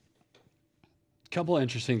 A couple of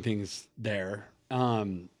interesting things there.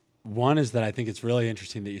 One is that I think it's really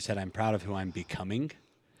interesting that you said, I'm proud of who I'm becoming.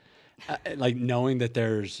 Like knowing that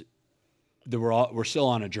we're still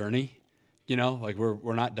on a journey, You know, like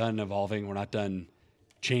we're not done evolving, we're not done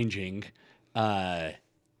changing.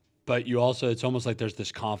 But you also, it's almost like there's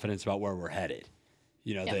this confidence about where we're headed.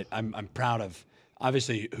 You know, Yeah. that I'm proud of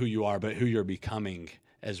obviously who you are, but who you're becoming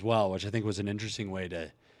as well, which I think was an interesting way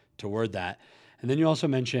to word that. And then you also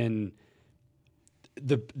mentioned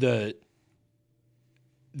the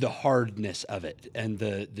the hardness of it and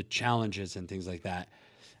the challenges and things like that.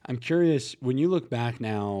 I'm curious, when you look back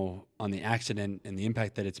now on the accident and the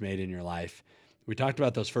impact that it's made in your life, we talked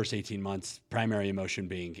about those first 18 months, primary emotion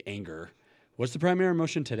being anger. What's the primary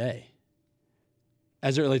emotion today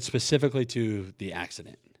as it relates specifically to the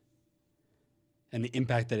accident and the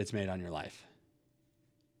impact that it's made on your life?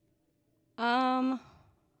 Um,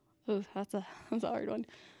 ooh, that's a hard one.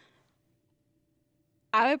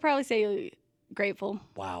 I would probably say grateful.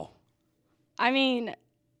 Wow. I mean,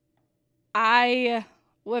 I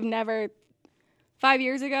would have never 5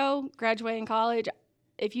 years ago, graduating college,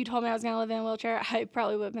 if you told me I was going to live in a wheelchair, I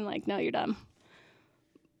probably would have been like, no, you're dumb.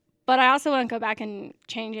 But I also wouldn't go back and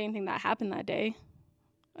change anything that happened that day.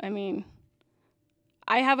 I mean,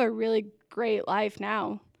 I have a really great life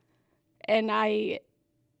now, and I'm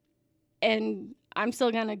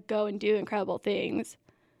still going to go and do incredible things.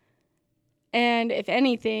 And if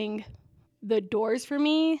anything, the doors for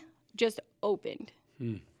me just opened.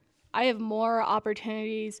 I have more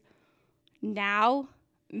opportunities now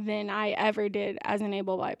than I ever did as an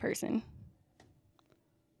able-bodied person.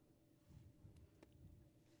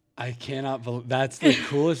 I cannot believe that's the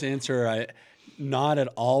coolest answer. Not at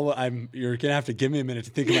all. You're gonna have to give me a minute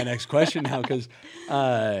to think of my next question now, because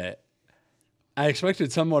I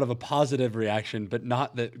expected somewhat of a positive reaction, but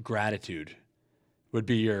not that gratitude would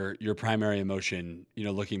be your primary emotion. You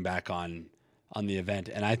know, looking back on the event,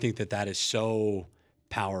 and I think that is so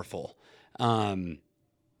powerful.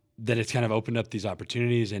 That it's kind of opened up these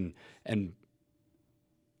opportunities, and in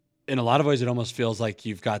a lot of ways, it almost feels like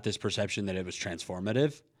you've got this perception that it was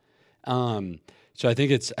transformative. So I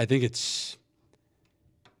think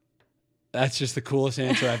that's just the coolest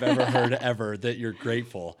answer I've ever heard ever, that you're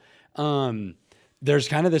grateful. There's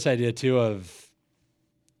kind of this idea too of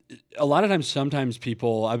a lot of times, sometimes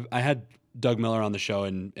people, I had Doug Miller on the show,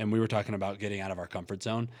 and we were talking about getting out of our comfort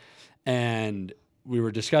zone, and we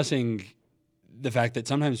were discussing the fact that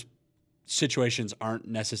sometimes situations aren't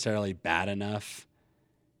necessarily bad enough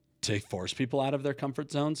to force people out of their comfort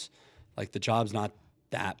zones. Like the job's not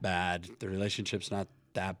that bad, the relationship's not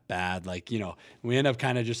that bad. Like, you know, we end up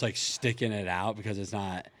kind of just like sticking it out because it's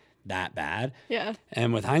not that bad. Yeah.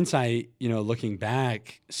 And with hindsight, you know, looking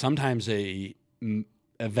back, sometimes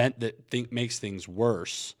event that makes things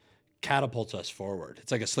worse catapults us forward.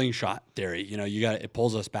 It's like a slingshot theory. You know, it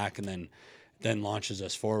pulls us back and then launches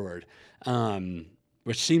us forward.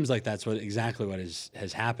 Which seems like that's exactly what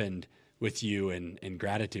has happened with you in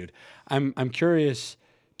gratitude. I'm curious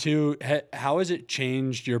too, how has it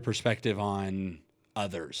changed your perspective on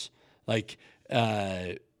others? Like,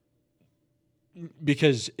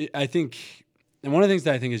 because I think, and one of the things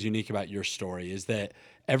that I think is unique about your story is that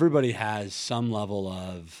everybody has some level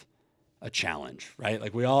of a challenge, right?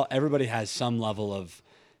 Like everybody has some level of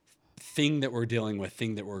thing that we're dealing with,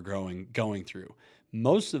 thing that we're going through.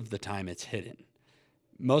 Most of the time it's hidden.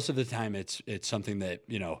 Most of the time it's something that,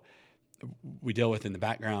 you know, we deal with in the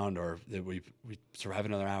background, or that we survive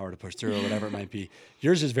another hour to push through, or whatever it might be.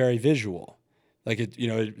 Yours is very visual. Like it, you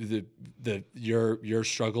know, your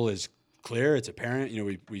struggle is clear. It's apparent. You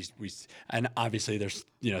know, we and obviously there's,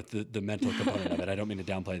 you know, the mental component of it. I don't mean to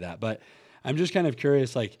downplay that, but I'm just kind of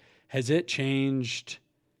curious, like, has it changed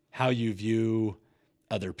how you view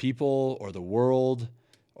other people or the world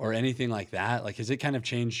or anything like that? Like, has it kind of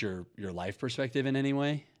changed your life perspective in any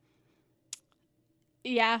way?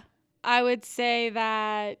 Yeah. I would say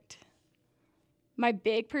that my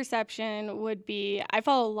big perception would be I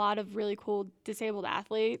follow a lot of really cool disabled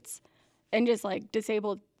athletes and just like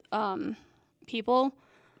disabled people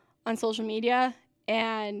on social media.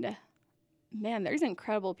 And man, there's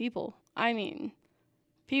incredible people. I mean,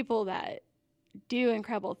 people that do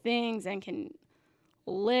incredible things and can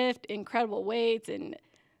lift incredible weights. And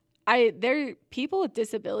people with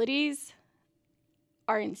disabilities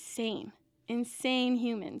are insane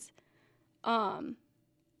humans.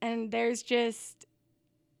 And there's just,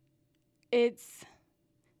 it's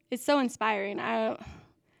so inspiring.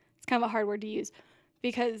 It's kind of a hard word to use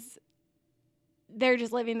because they're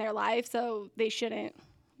just living their life. So we shouldn't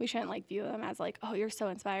like view them as like, oh, you're so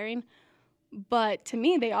inspiring. But to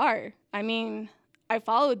me, they are. I mean, I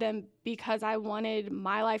followed them because I wanted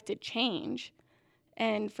my life to change.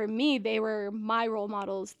 And for me, they were my role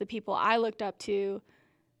models, the people I looked up to.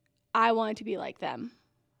 I wanted to be like them.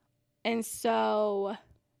 And so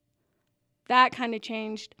that kind of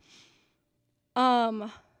changed.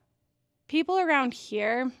 People around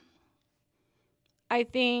here, I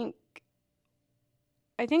think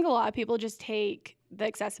a lot of people just take the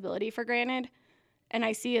accessibility for granted, and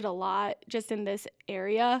I see it a lot just in this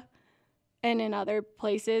area and in other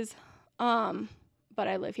places. But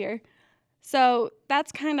I live here. So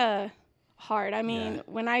that's kind of hard. I mean,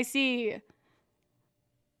 when I see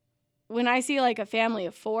like a family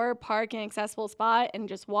of 4 park in an accessible spot and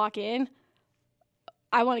just walk in,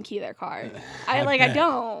 I want to key their car. I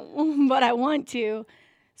don't, but I want to.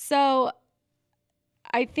 So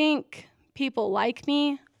I think people like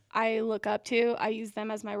me, I look up to, I use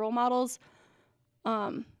them as my role models,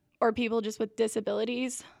 or people just with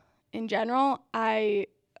disabilities in general, I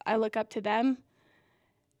look up to them.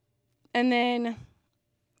 And then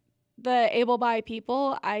the able-bodied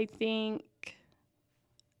people, I think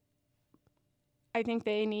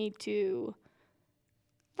they need to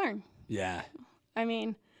learn. Yeah. I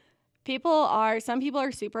mean, some people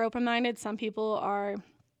are super open-minded, some people are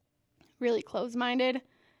really closed-minded,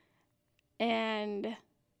 and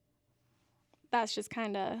that's just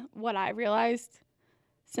kind of what I realized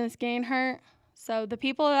since getting hurt. So the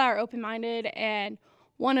people that are open-minded and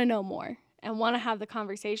want to know more and want to have the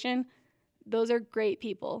conversation, those are great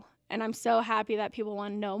people. And I'm so happy that people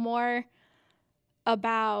want to know more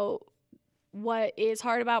about what is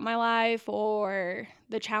hard about my life or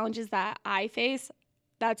the challenges that I face.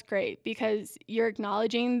 That's great because you're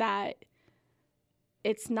acknowledging that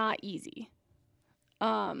it's not easy.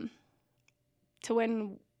 To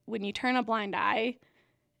when you turn a blind eye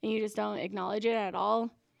and you just don't acknowledge it at all,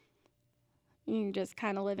 you just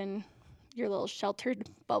kind of live in your little sheltered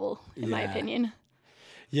bubble, in my opinion.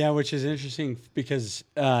 Yeah, which is interesting because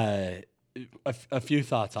a few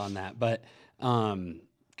thoughts on that, but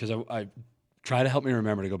because I try to help me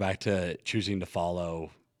remember to go back to choosing to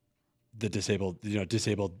follow the disabled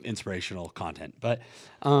inspirational content. But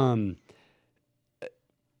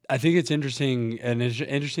I think it's interesting and it's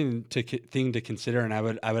interesting thing to consider, and I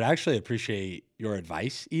would actually appreciate your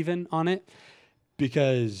advice even on it,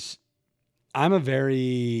 because I'm a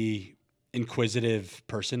very inquisitive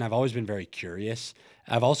person. I've always been very curious.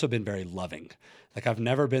 I've also been very loving. Like I've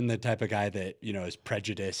never been the type of guy that, is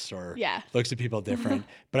prejudiced or looks at people different,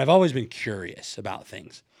 but I've always been curious about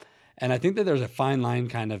things. And I think that there's a fine line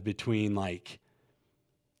kind of between like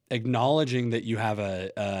acknowledging that you have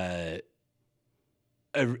a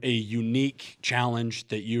unique challenge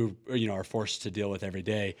that you are forced to deal with every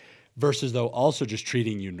day versus though also just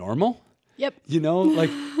treating you normal. Yep. Like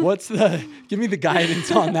give me the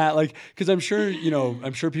guidance on that. Like, cause I'm sure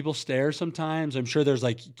people stare sometimes. I'm sure there's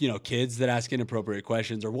like, kids that ask inappropriate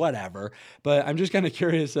questions or whatever, but I'm just kind of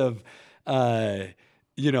curious of,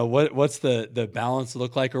 what's the balance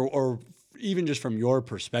look like or even just from your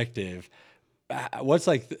perspective,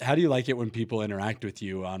 how do you like it when people interact with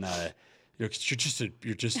you on you're just a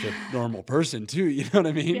normal person too. You know what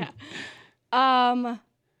I mean? Yeah.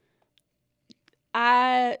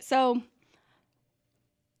 So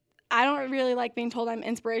I don't really like being told I'm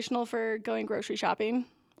inspirational for going grocery shopping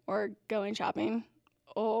or going shopping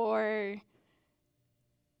or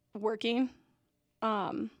working,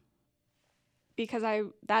 because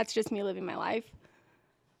that's just me living my life.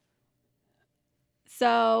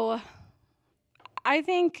 So I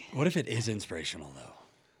think... What if it is inspirational though?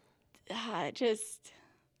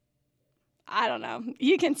 I don't know.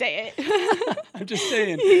 You can say it. I'm just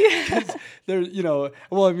saying. Because there,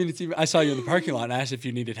 I saw you in the parking lot and I asked if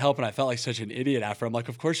you needed help, and I felt like such an idiot after. I'm like,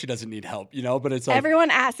 of course she doesn't need help, but it's like...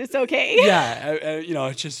 Everyone asks, it's okay. Yeah,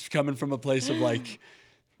 it's just coming from a place of like,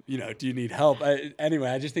 do you need help? Anyway,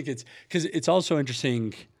 I just think it's... Because it's also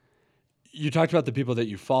interesting. You talked about the people that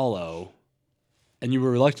you follow, and you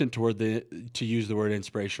were reluctant to use the word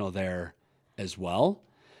inspirational there as well.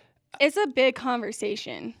 It's a big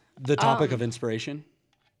conversation. The topic of inspiration?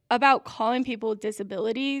 About calling people with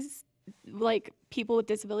disabilities,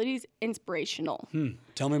 inspirational.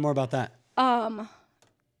 Tell me more about that.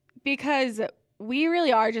 Because we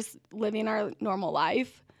really are just living our normal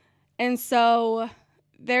life. And so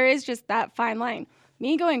there is just that fine line.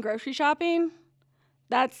 Me going grocery shopping,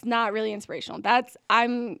 that's not really inspirational.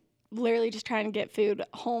 I'm literally just trying to get food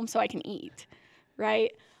home so I can eat,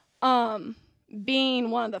 right?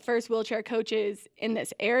 Being one of the first wheelchair coaches in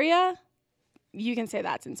this area, you can say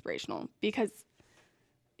that's inspirational because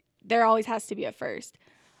there always has to be a first.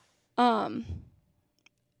 And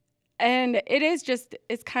it is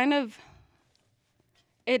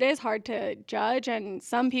hard to judge, and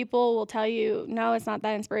some people will tell you, no, it's not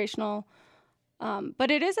that inspirational.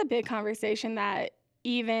 But it is a big conversation that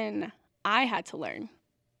even I had to learn.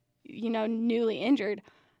 Newly injured,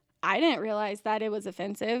 I didn't realize that it was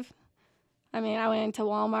offensive. I mean, I went into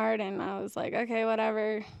Walmart and I was like, okay,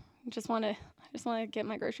 whatever. I just want to get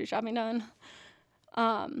my grocery shopping done.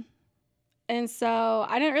 And so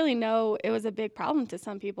I didn't really know it was a big problem to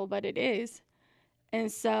some people, but it is.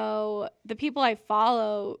 And so the people I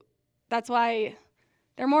follow, that's why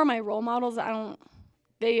they're more my role models.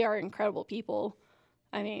 They are incredible people.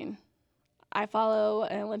 I mean, I follow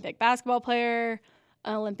an Olympic basketball player,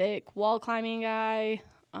 an Olympic wall climbing guy,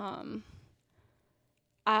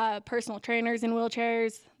 personal trainers in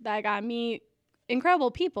wheelchairs that I got to meet,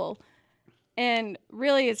 incredible people. And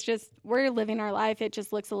really, it's just, we're living our life. It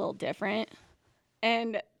just looks a little different.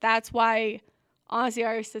 And that's why, honestly,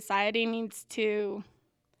 our society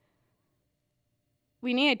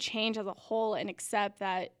we need to change as a whole and accept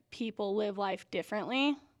that people live life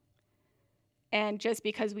differently. And just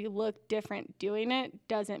because we look different doing it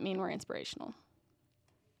doesn't mean we're inspirational,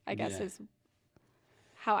 I guess is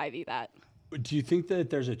how I view that. Do you think that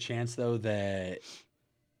there's a chance, though, that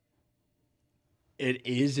it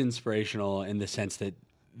is inspirational in the sense that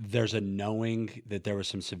there's a knowing that there was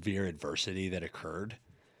some severe adversity that occurred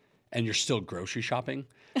and you're still grocery shopping?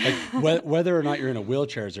 Like whether or not you're in a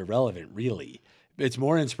wheelchair is irrelevant, really. It's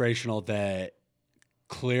more inspirational that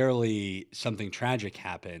clearly something tragic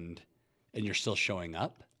happened and you're still showing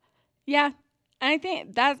up. Yeah. And I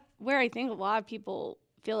think that's where I think a lot of people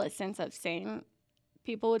feel a sense of saying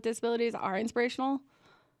people with disabilities are inspirational.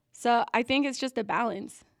 So I think it's just a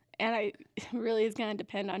balance. And it really is going to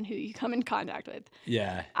depend on who you come in contact with.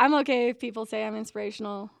 Yeah. I'm okay if people say I'm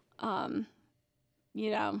inspirational.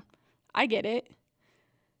 You know, I get it.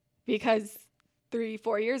 Because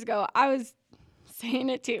 3-4 years ago, I was saying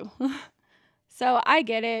it too. So I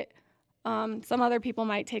get it. Some other people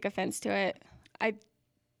might take offense to it.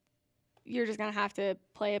 You're just going to have to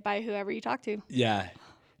play it by whoever you talk to. Yeah.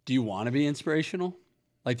 Do you want to be inspirational?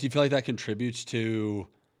 Like, do you feel like that contributes to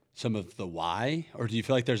some of the why? Or do you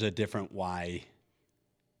feel like there's a different why?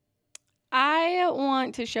 I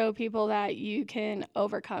want to show people that you can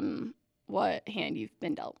overcome what hand you've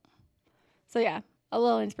been dealt. So yeah, a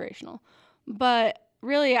little inspirational. But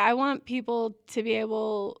really, I want people to be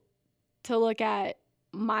able to look at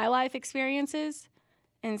my life experiences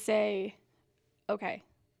and say, okay,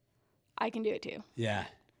 I can do it too. Yeah.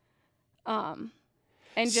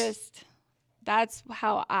 And just, that's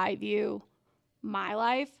how I view my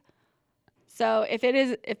life. So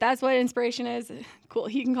if that's what inspiration is, cool,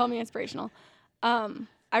 you can call me inspirational. I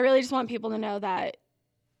really just want people to know that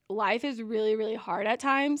life is really, really hard at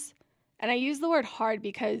times. And I use the word hard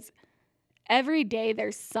because every day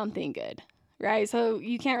there's something good, right? So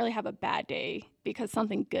you can't really have a bad day because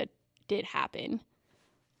something good did happen,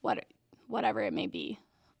 whatever it may be.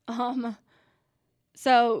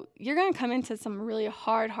 So you're going to come into some really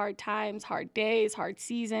hard times, hard days, hard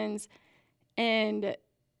seasons, and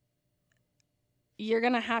you're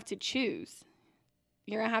going to have to choose.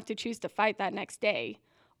 You're going to have to choose to fight that next day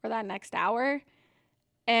or that next hour.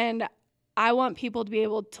 And I want people to be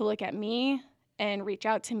able to look at me and reach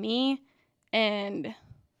out to me and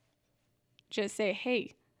just say,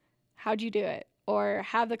 hey, how'd you do it? Or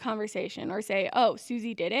have the conversation or say, oh,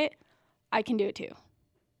 Suzie did it. I can do it too.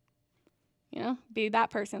 You know, be that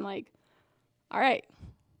person like, all right,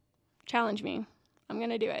 challenge me. I'm going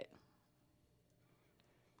to do it.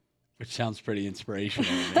 Which sounds pretty inspirational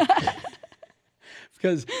to me.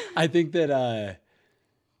 Because I think that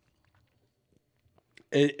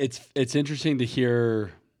it's interesting to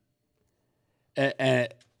hear.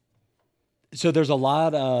 So there's a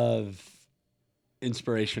lot of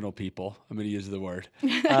inspirational people. I'm going to use the word.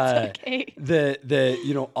 That's okay.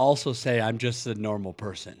 That also say I'm just a normal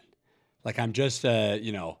person. Like I'm just I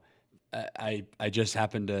just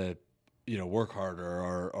happen to work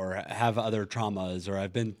harder or have other traumas or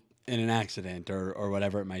I've been in an accident or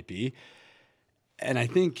whatever it might be. And I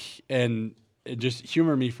think, and just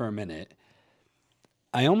humor me for a minute,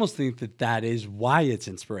 I almost think that is why it's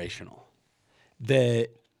inspirational. That,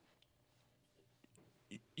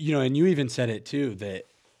 and you even said it too, that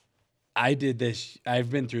I did this,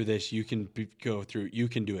 I've been through this, you can go through, you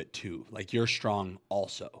can do it too. Like you're strong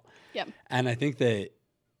also. Yep. And I think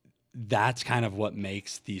that's kind of what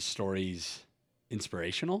makes these stories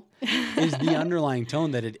inspirational is the underlying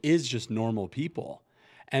tone that it is just normal people.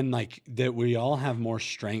 And like that we all have more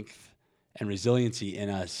strength and resiliency in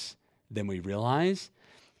us than we realize.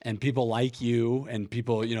 And people like you and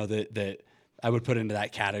people, that I would put into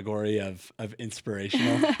that category of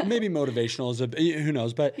inspirational, maybe motivational is who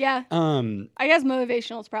knows, but yeah, I guess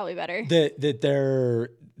motivational is probably better. That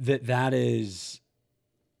is,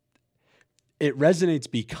 it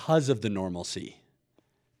resonates because of the normalcy.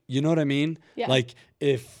 You know what I mean? Yeah. Like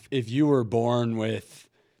if you were born with,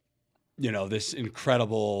 this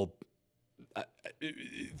incredible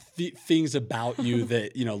things about you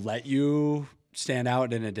that, let you stand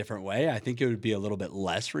out in a different way, I think it would be a little bit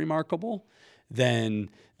less remarkable than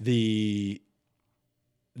the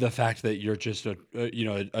fact that you're just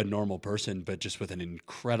a normal person, but just with an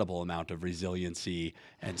incredible amount of resiliency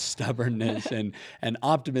and stubbornness and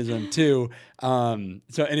optimism too.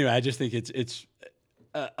 So anyway, I just think it's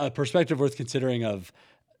a perspective worth considering of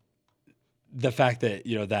the fact that,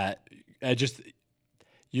 that I just,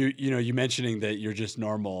 you mentioning that you're just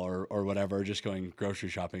normal or whatever, just going grocery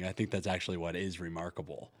shopping. I think that's actually what is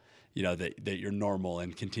remarkable, that you're normal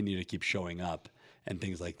and continue to keep showing up and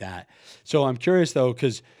things like that. So I'm curious though,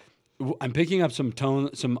 because I'm picking up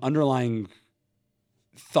some underlying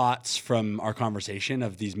thoughts from our conversation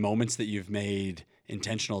of these moments that you've made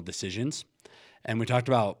intentional decisions. And we talked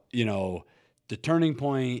about, the turning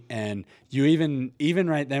point, and you even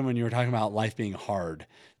right then when you were talking about life being hard,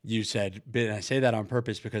 you said, but I say that on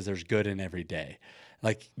purpose because there's good in every day.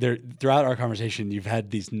 Like throughout our conversation, you've had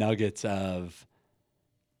these nuggets of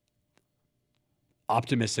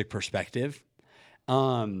optimistic perspective.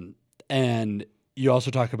 And you also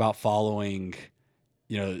talk about following,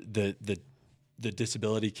 the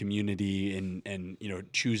disability community and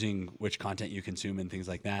choosing which content you consume and things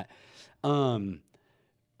like that.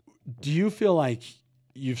 Do you feel like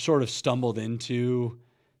you've sort of stumbled into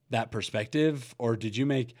that perspective, or did you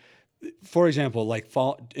make, for example, like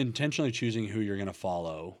intentionally choosing who you're going to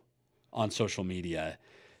follow on social media?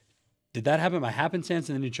 Did that happen by happenstance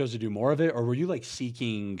and then you chose to do more of it, or were you like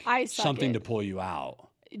seeking something to pull you out?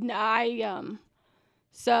 No,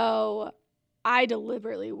 so I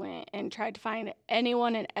deliberately went and tried to find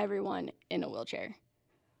anyone and everyone in a wheelchair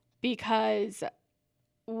because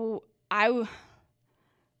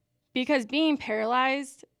because being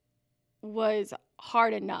paralyzed was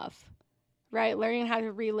hard enough, right? Learning how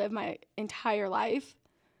to relive my entire life,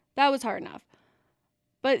 that was hard enough.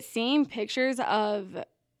 But seeing pictures of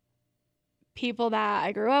people that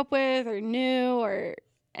I grew up with or knew or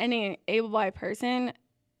any able-bodied person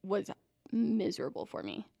was miserable for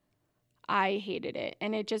me. I hated it.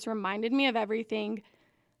 And it just reminded me of everything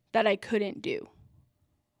that I couldn't do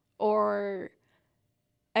or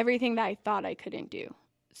everything that I thought I couldn't do.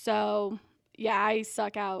 So, yeah, I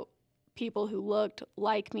suck out people who looked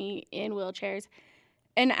like me in wheelchairs.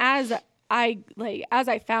 And as I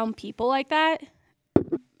found people like that,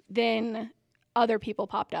 then other people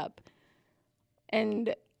popped up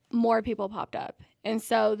and more people popped up. And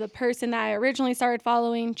so the person that I originally started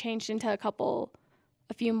following changed into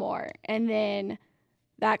a few more. And then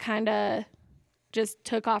that kind of just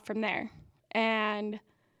took off from there. And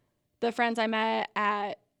the friends I met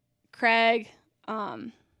at Craig,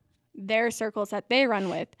 their circles that they run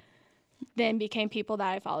with, then became people that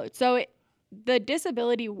I followed. So the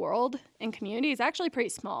disability world and community is actually pretty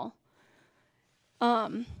small.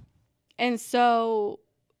 And so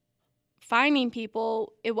finding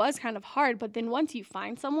people, it was kind of hard, but then once you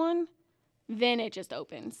find someone, then it just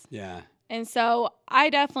opens. Yeah. And so I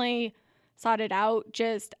definitely sought it out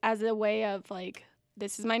just as a way of like,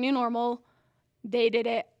 this is my new normal. They did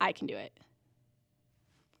it. I can do it.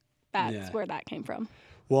 That's where that came from.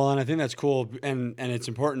 Well, and I think that's cool. And it's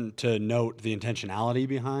important to note the intentionality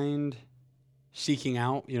behind seeking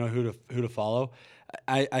out, who to follow.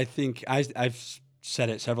 I think I've said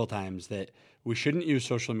it several times that we shouldn't use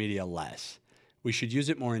social media less. We should use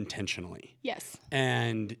it more intentionally. Yes.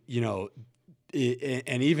 And, and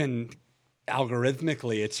even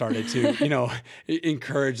algorithmically it started to,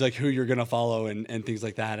 encourage like who you're going to follow and things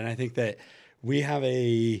like that. And I think that we have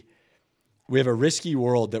a risky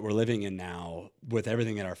world that we're living in now with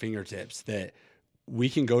everything at our fingertips that we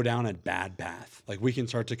can go down a bad path. Like we can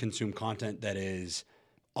start to consume content that is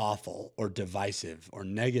awful or divisive or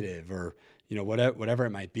negative or, whatever it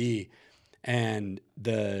might be. And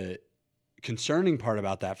the concerning part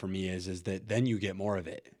about that for me is that then you get more of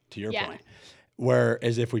it, to your point.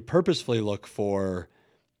 Whereas if we purposefully look for,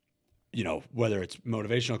 whether it's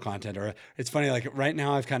motivational content or it's funny, like right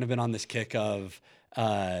now I've kind of been on this kick of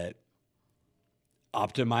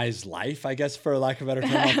optimized life, I guess, for lack of a better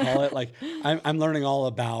term, I'll call it. Like I'm learning all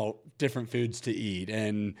about different foods to eat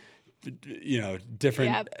and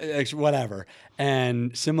different whatever.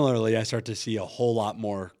 And similarly, I start to see a whole lot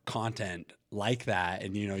more content like that,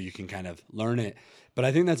 and you can kind of learn it. But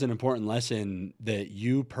I think that's an important lesson that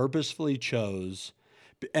you purposefully chose,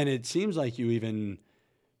 and it seems like you even,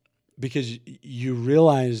 because you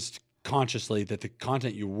realized consciously that the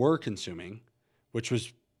content you were consuming, which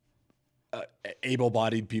was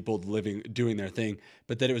able-bodied people doing their thing,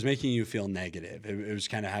 but that it was making you feel negative. It was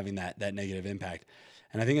kind of having that negative impact.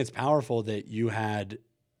 And I think it's powerful that you had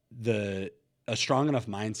a strong enough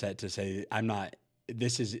mindset to say,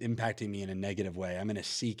 this is impacting me in a negative way. I'm going to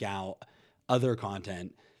seek out other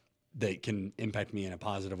content that can impact me in a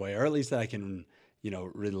positive way, or at least that I can,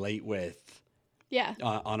 relate with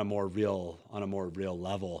on a more real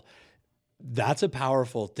level. That's a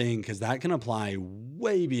powerful thing, because that can apply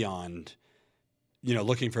way beyond,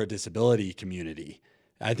 looking for a disability community.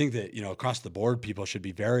 I think that, across the board, people should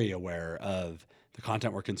be very aware of the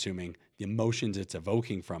content we're consuming, the emotions it's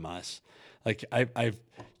evoking from us. Like I've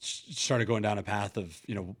started going down a path of,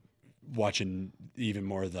 watching even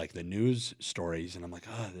more of like the news stories, and I'm like,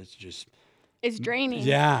 oh, that's just, it's draining.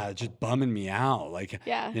 Yeah, it's just bumming me out. Like,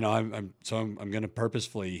 Yeah. I'm going to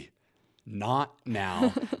purposefully not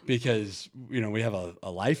now because, we have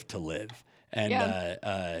a life to live,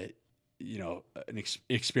 and,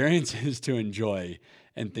 experiences to enjoy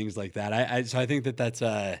and things like that. So I think that's,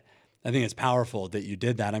 I think it's powerful that you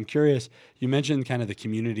did that. I'm curious, you mentioned kind of the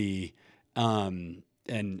community, and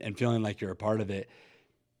feeling like you're a part of it.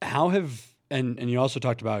 How and you also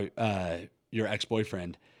talked about, your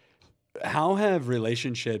ex-boyfriend. How have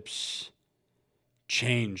relationships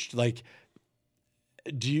changed? Like,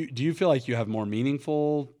 do you feel like you have more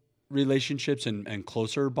meaningful relationships and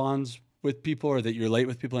closer bonds with people, or that you relate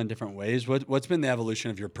with people in different ways? What's been the evolution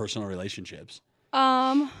of your personal relationships?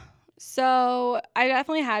 So I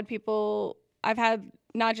definitely had people. I've had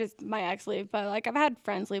not just my ex leave, but like I've had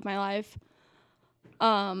friends leave my life.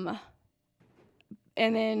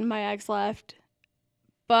 And then my ex left.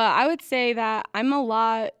 But I would say that I'm a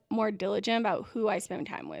lot more diligent about who I spend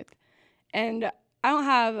time with. And I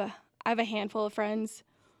have a handful of friends,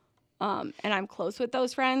 and I'm close with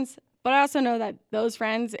those friends. But I also know that those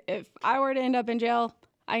friends, if I were to end up in jail,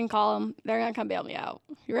 I can call them. They're going to come bail me out,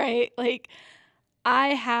 right? Like, I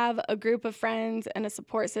have a group of friends and a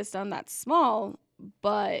support system that's small,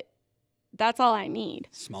 but that's all I need.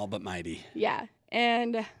 Small but mighty. Yeah.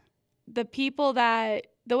 And the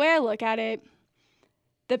way I look at it,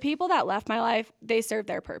 the people that left my life, they served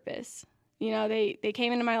their purpose. They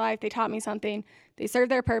came into my life, they taught me something, they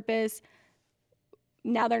served their purpose.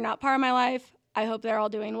 Now they're not part of my life. I hope they're all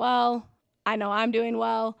doing well. I know I'm doing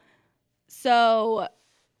well. So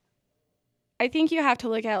I think you have to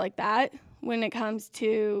look at it like that when it comes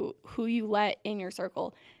to who you let in your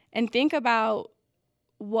circle, and think about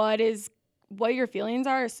what your feelings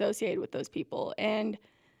are associated with those people, and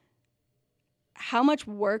how much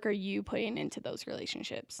work are you putting into those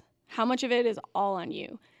relationships? How much of it is all on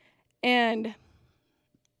you? And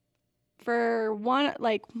for one,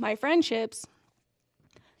 like my friendships,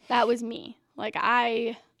 that was me. Like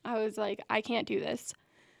I was like, I can't do this.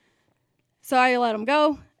 So I let them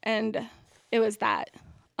go, and it was that.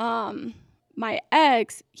 My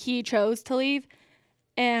ex, he chose to leave,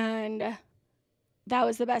 and that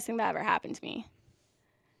was the best thing that ever happened to me.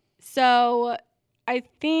 So I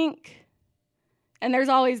think, and there's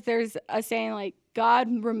a saying like,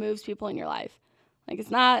 God removes people in your life. Like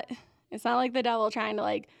it's not like the devil trying to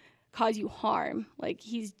like cause you harm. Like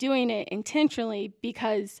he's doing it intentionally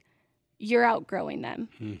because you're outgrowing them.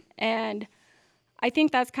 And I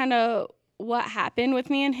think that's kind of what happened with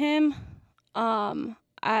me and him.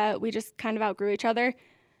 We just kind of outgrew each other,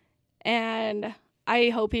 and I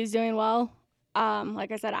hope he's doing well.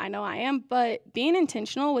 Like I said, I know I am, but being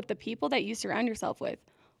intentional with the people that you surround yourself with.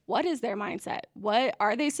 What is their mindset? What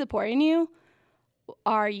are they supporting you?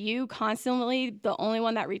 Are you constantly the only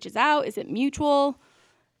one that reaches out? Is it mutual?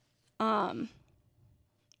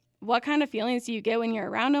 What kind of feelings do you get when you're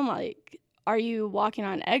around them? Like, are you walking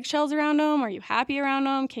on eggshells around them? Are you happy around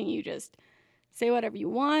them? Can you just say whatever you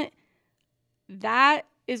want? That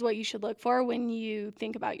is what you should look for when you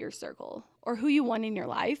think about your circle or who you want in your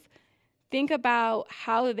life. Think about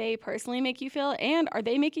how they personally make you feel, and are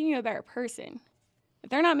they making you a better person? If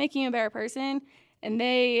they're not making you a better person and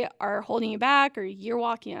they are holding you back, or you're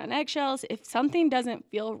walking on eggshells, if something doesn't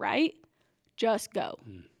feel right, just go.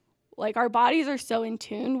 Like, our bodies are so in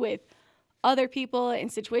tune with other people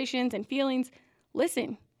and situations and feelings.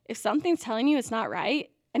 Listen, if something's telling you it's not right,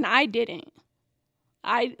 and I didn't,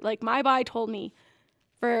 my body told me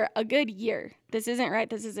for a good year, this isn't right,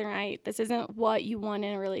 this isn't what you want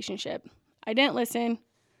in a relationship. I didn't listen.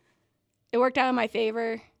 It worked out in my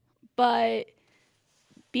favor, but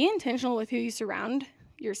be intentional with who you surround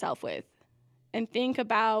yourself with, and think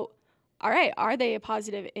about, all right, are they a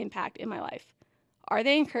positive impact in my life? Are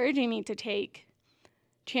they encouraging me to take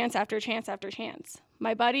chance after chance after chance?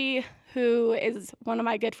 My buddy, who is one of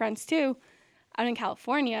my good friends too, out in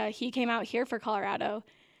California, he came out here for Colorado,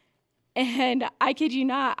 And I kid you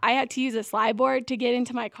not, I had to use a slide board to get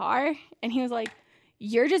into my car. And he was like,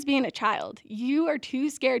 you're just being a child. You are too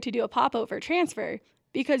scared to do a popover transfer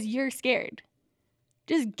because you're scared.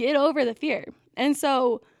 Just get over the fear. And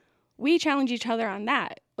so we challenge each other on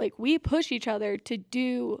that. Like, we push each other to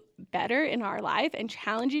do better in our life and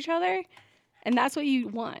challenge each other. And that's what you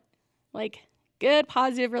want. Like, good,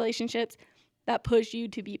 positive relationships that push you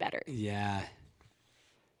to be better. Yeah.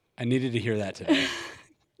 I needed to hear that today.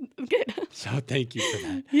 Good. So thank you for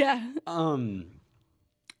that. Yeah.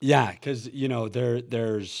 Yeah, because,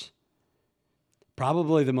 there's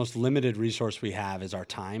probably the most limited resource we have is our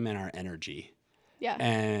time and our energy. Yeah.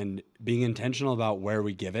 And being intentional about where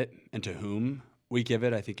we give it and to whom we give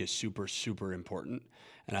it, I think, is super, super important.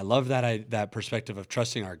 And I love that perspective of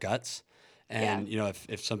trusting our guts. And,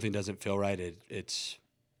 if something doesn't feel right, it's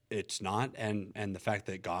not. And the fact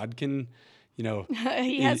that God can,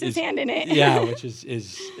 he has his hand in it. Yeah, which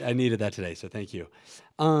is I needed that today. So thank you.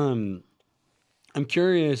 I'm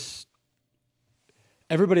curious.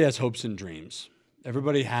 Everybody has hopes and dreams.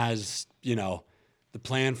 Everybody has, the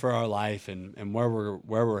plan for our life and where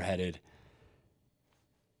we're headed.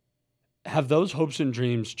 Have those hopes and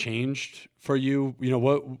dreams changed for you?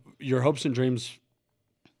 What your hopes and dreams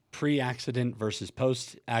pre-accident versus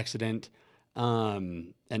post-accident?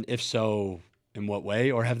 And if so, in what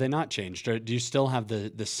way? Or have they not changed? Or do you still have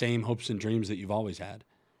the same hopes and dreams that you've always had?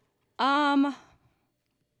 I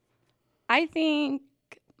think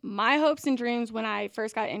my hopes and dreams when I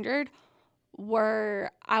first got injured were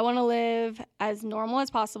I want to live as normal as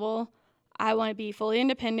possible. I want to be fully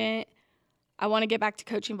independent. I want to get back to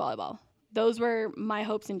coaching volleyball. Those were my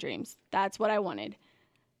hopes and dreams. That's what I wanted.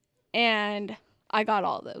 And I got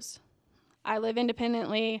all of those. I live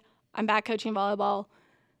independently. I'm back coaching volleyball.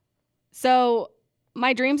 So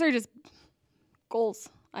my dreams are just goals,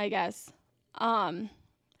 I guess. And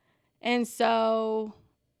so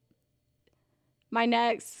my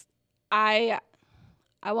next, I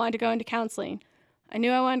wanted to go into counseling. I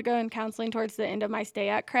knew I wanted to go into counseling towards the end of my stay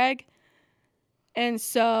at Craig. And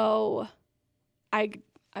so I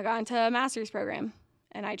got into a master's program,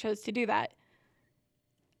 and I chose to do that.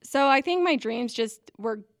 So I think my dreams just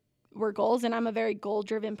were goals, and I'm a very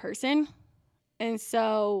goal-driven person. And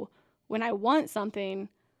so when I want something,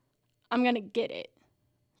 I'm going to get it.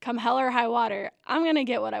 Come hell or high water, I'm going to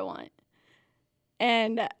get what I want.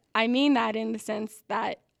 And I mean that in the sense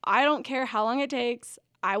that I don't care how long it takes.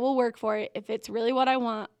 I will work for it. If it's really what I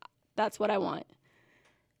want, that's what I want.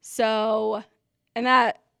 So, and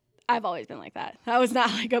that, I've always been like that. That was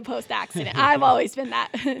not like a post-accident. I've always been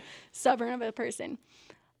that stubborn of a person.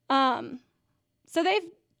 So they've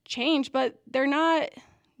changed, but they're not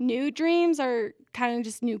new dreams or kind of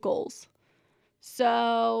just new goals.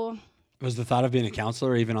 So. Was the thought of being a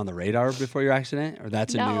counselor even on the radar before your accident? Or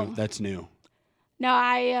that's No. That's new? No,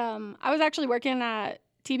 I was actually working at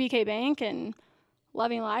TBK Bank and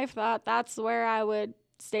loving life. Thought that's where I would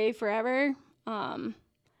stay forever.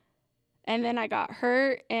 And then I got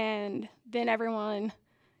hurt, and then everyone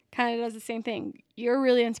kind of does the same thing. You're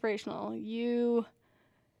really inspirational. You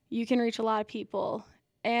can reach a lot of people.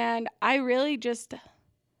 And I really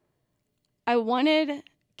I wanted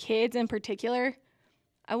kids in particular.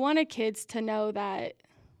 I wanted kids to know that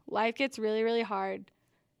life gets really, really hard.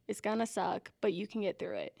 It's going to suck, but you can get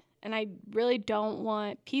through it. And I really don't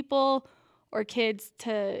want people or kids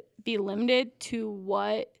to be limited to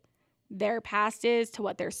what their past is, to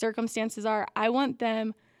what their circumstances are. I want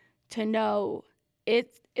them to know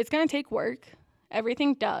it's going to take work.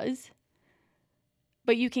 Everything does.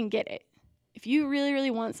 But you can get it. If you really,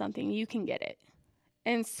 really want something, you can get it.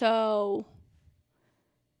 And so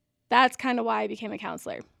that's kind of why I became a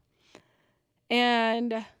counselor.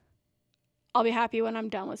 And I'll be happy when I'm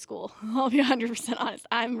done with school. I'll be 100% honest.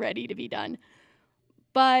 I'm ready to be done.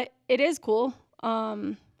 But it is cool.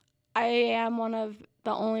 I am one of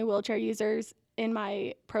the only wheelchair users in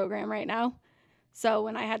my program right now. So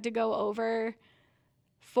when I had to go over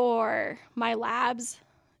for my labs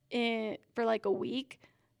for like a week,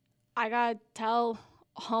 I got to tell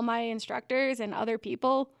all my instructors and other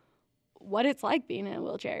people what it's like being in a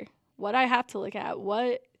wheelchair, what I have to look at,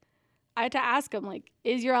 I had to ask them, like,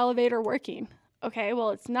 is your elevator working? Okay, well,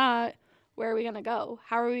 it's not. Where are we going to go?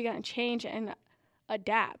 How are we going to change and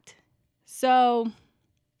adapt? So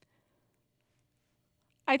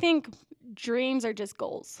I think dreams are just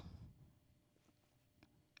goals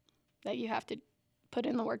that you have to put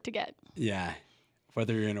in the work to get. Yeah,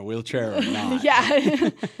 whether you're in a wheelchair or not. Yeah,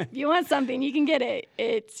 if you want something, you can get it.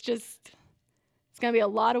 It's going to be a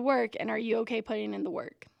lot of work, and are you okay putting in the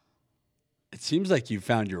work? It seems like you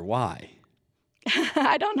found your why.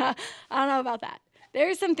 I don't know about that.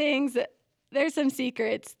 There's some things, there's some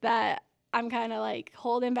secrets that I'm kind of like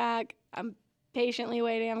holding back. I'm patiently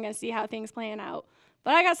waiting. I'm going to see how things plan out.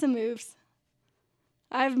 But I got some moves.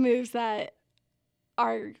 I have moves that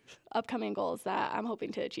are upcoming goals that I'm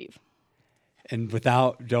hoping to achieve. And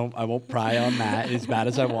I won't pry on that as bad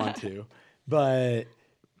as I want to, but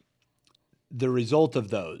the result of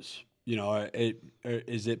those,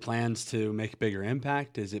 is it plans to make a bigger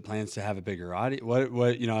impact? Is it plans to have a bigger audience?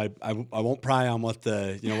 I won't pry on what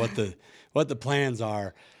the plans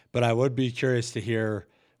are, but I would be curious to hear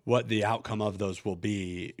what the outcome of those will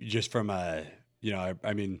be, just from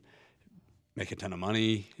make a ton of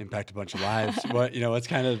money, impact a bunch of lives. What's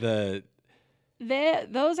kind of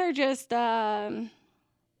those are just, I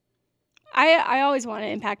always want to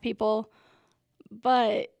impact people,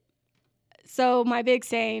 but so my big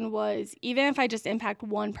saying was, even if I just impact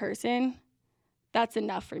one person, that's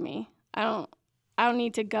enough for me. I don't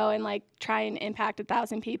need to go and like try and impact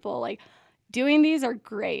 1,000 people. Like, doing these are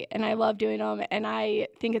great and I love doing them, and I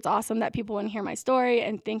think it's awesome that people want to hear my story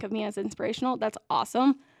and think of me as inspirational. That's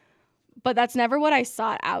awesome. But that's never what I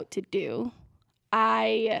sought out to do.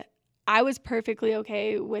 I was perfectly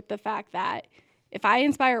okay with the fact that if I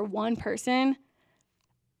inspire one person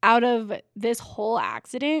out of this whole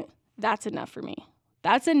accident, that's enough for me.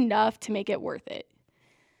 That's enough to make it worth it.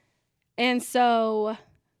 And so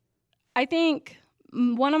I think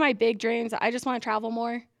one of my big dreams, I just want to travel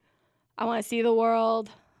more. I want to see the world.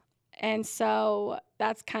 And so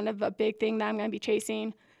that's kind of a big thing that I'm going to be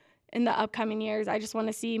chasing in the upcoming years. I just want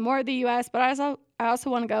to see more of the U.S., but I also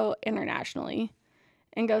want to go internationally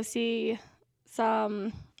and go see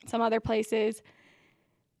some other places.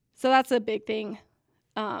 So that's a big thing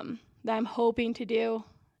that I'm hoping to do.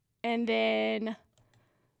 And then,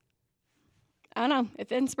 I don't know,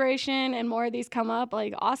 if inspiration and more of these come up,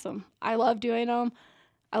 like, awesome. I love doing them.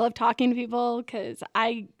 I love talking to people because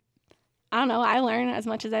I don't know, I learn as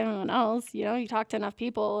much as everyone else. You talk to enough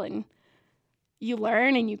people and you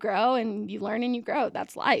learn and you grow and you learn and you grow.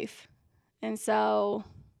 That's life. And so,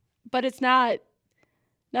 but it's not,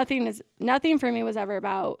 nothing for me was ever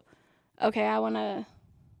about, okay, I want to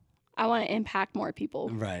impact more people.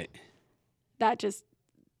 Right. That just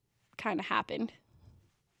kind of happened.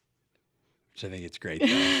 Which I think it's great.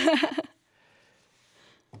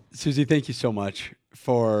 Suzie, thank you so much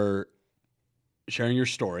for sharing your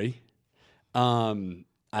story.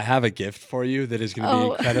 I have a gift for you that is going to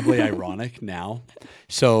be incredibly ironic now.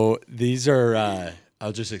 So these are,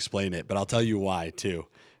 I'll just explain it, but I'll tell you why too,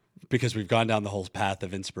 because we've gone down the whole path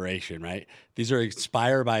of inspiration, right? These are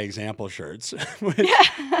Inspire by Example shirts, which,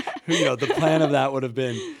 the plan of that would have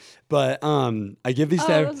been, but I give these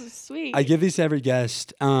those are sweet. I give these to every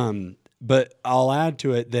guest, but I'll add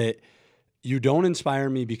to it that you don't inspire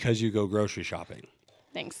me because you go grocery shopping.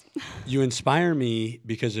 Thanks. You inspire me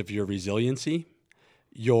because of your resiliency,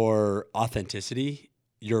 your authenticity,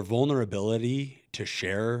 your vulnerability to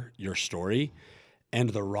share your story, and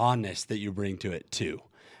the rawness that you bring to it too.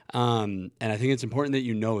 And I think it's important that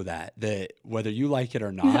you know that whether you like it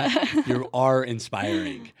or not, you are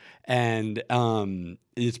inspiring. And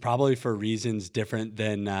it's probably for reasons different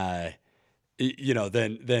than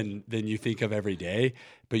you think of every day,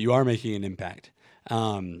 but you are making an impact.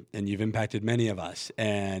 And you've impacted many of us,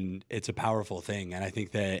 and it's a powerful thing. And I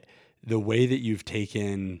think that the way that you've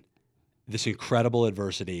taken this incredible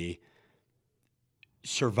adversity,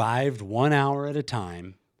 survived 1 hour at a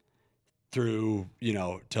time through,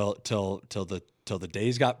 till the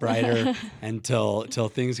days got brighter and till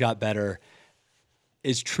things got better,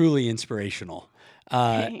 is truly inspirational.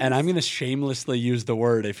 And I'm going to shamelessly use the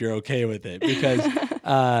word, if you're okay with it, because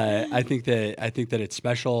I think that it's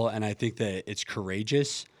special, and I think that it's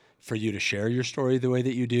courageous for you to share your story the way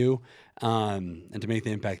that you do, and to make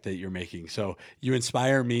the impact that you're making. So you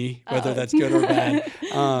inspire me, whether that's good or bad.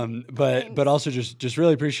 But also just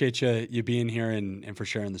really appreciate you being here and for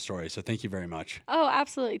sharing the story. So thank you very much. Oh,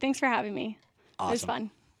 absolutely. Thanks for having me. Awesome. It was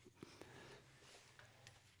fun.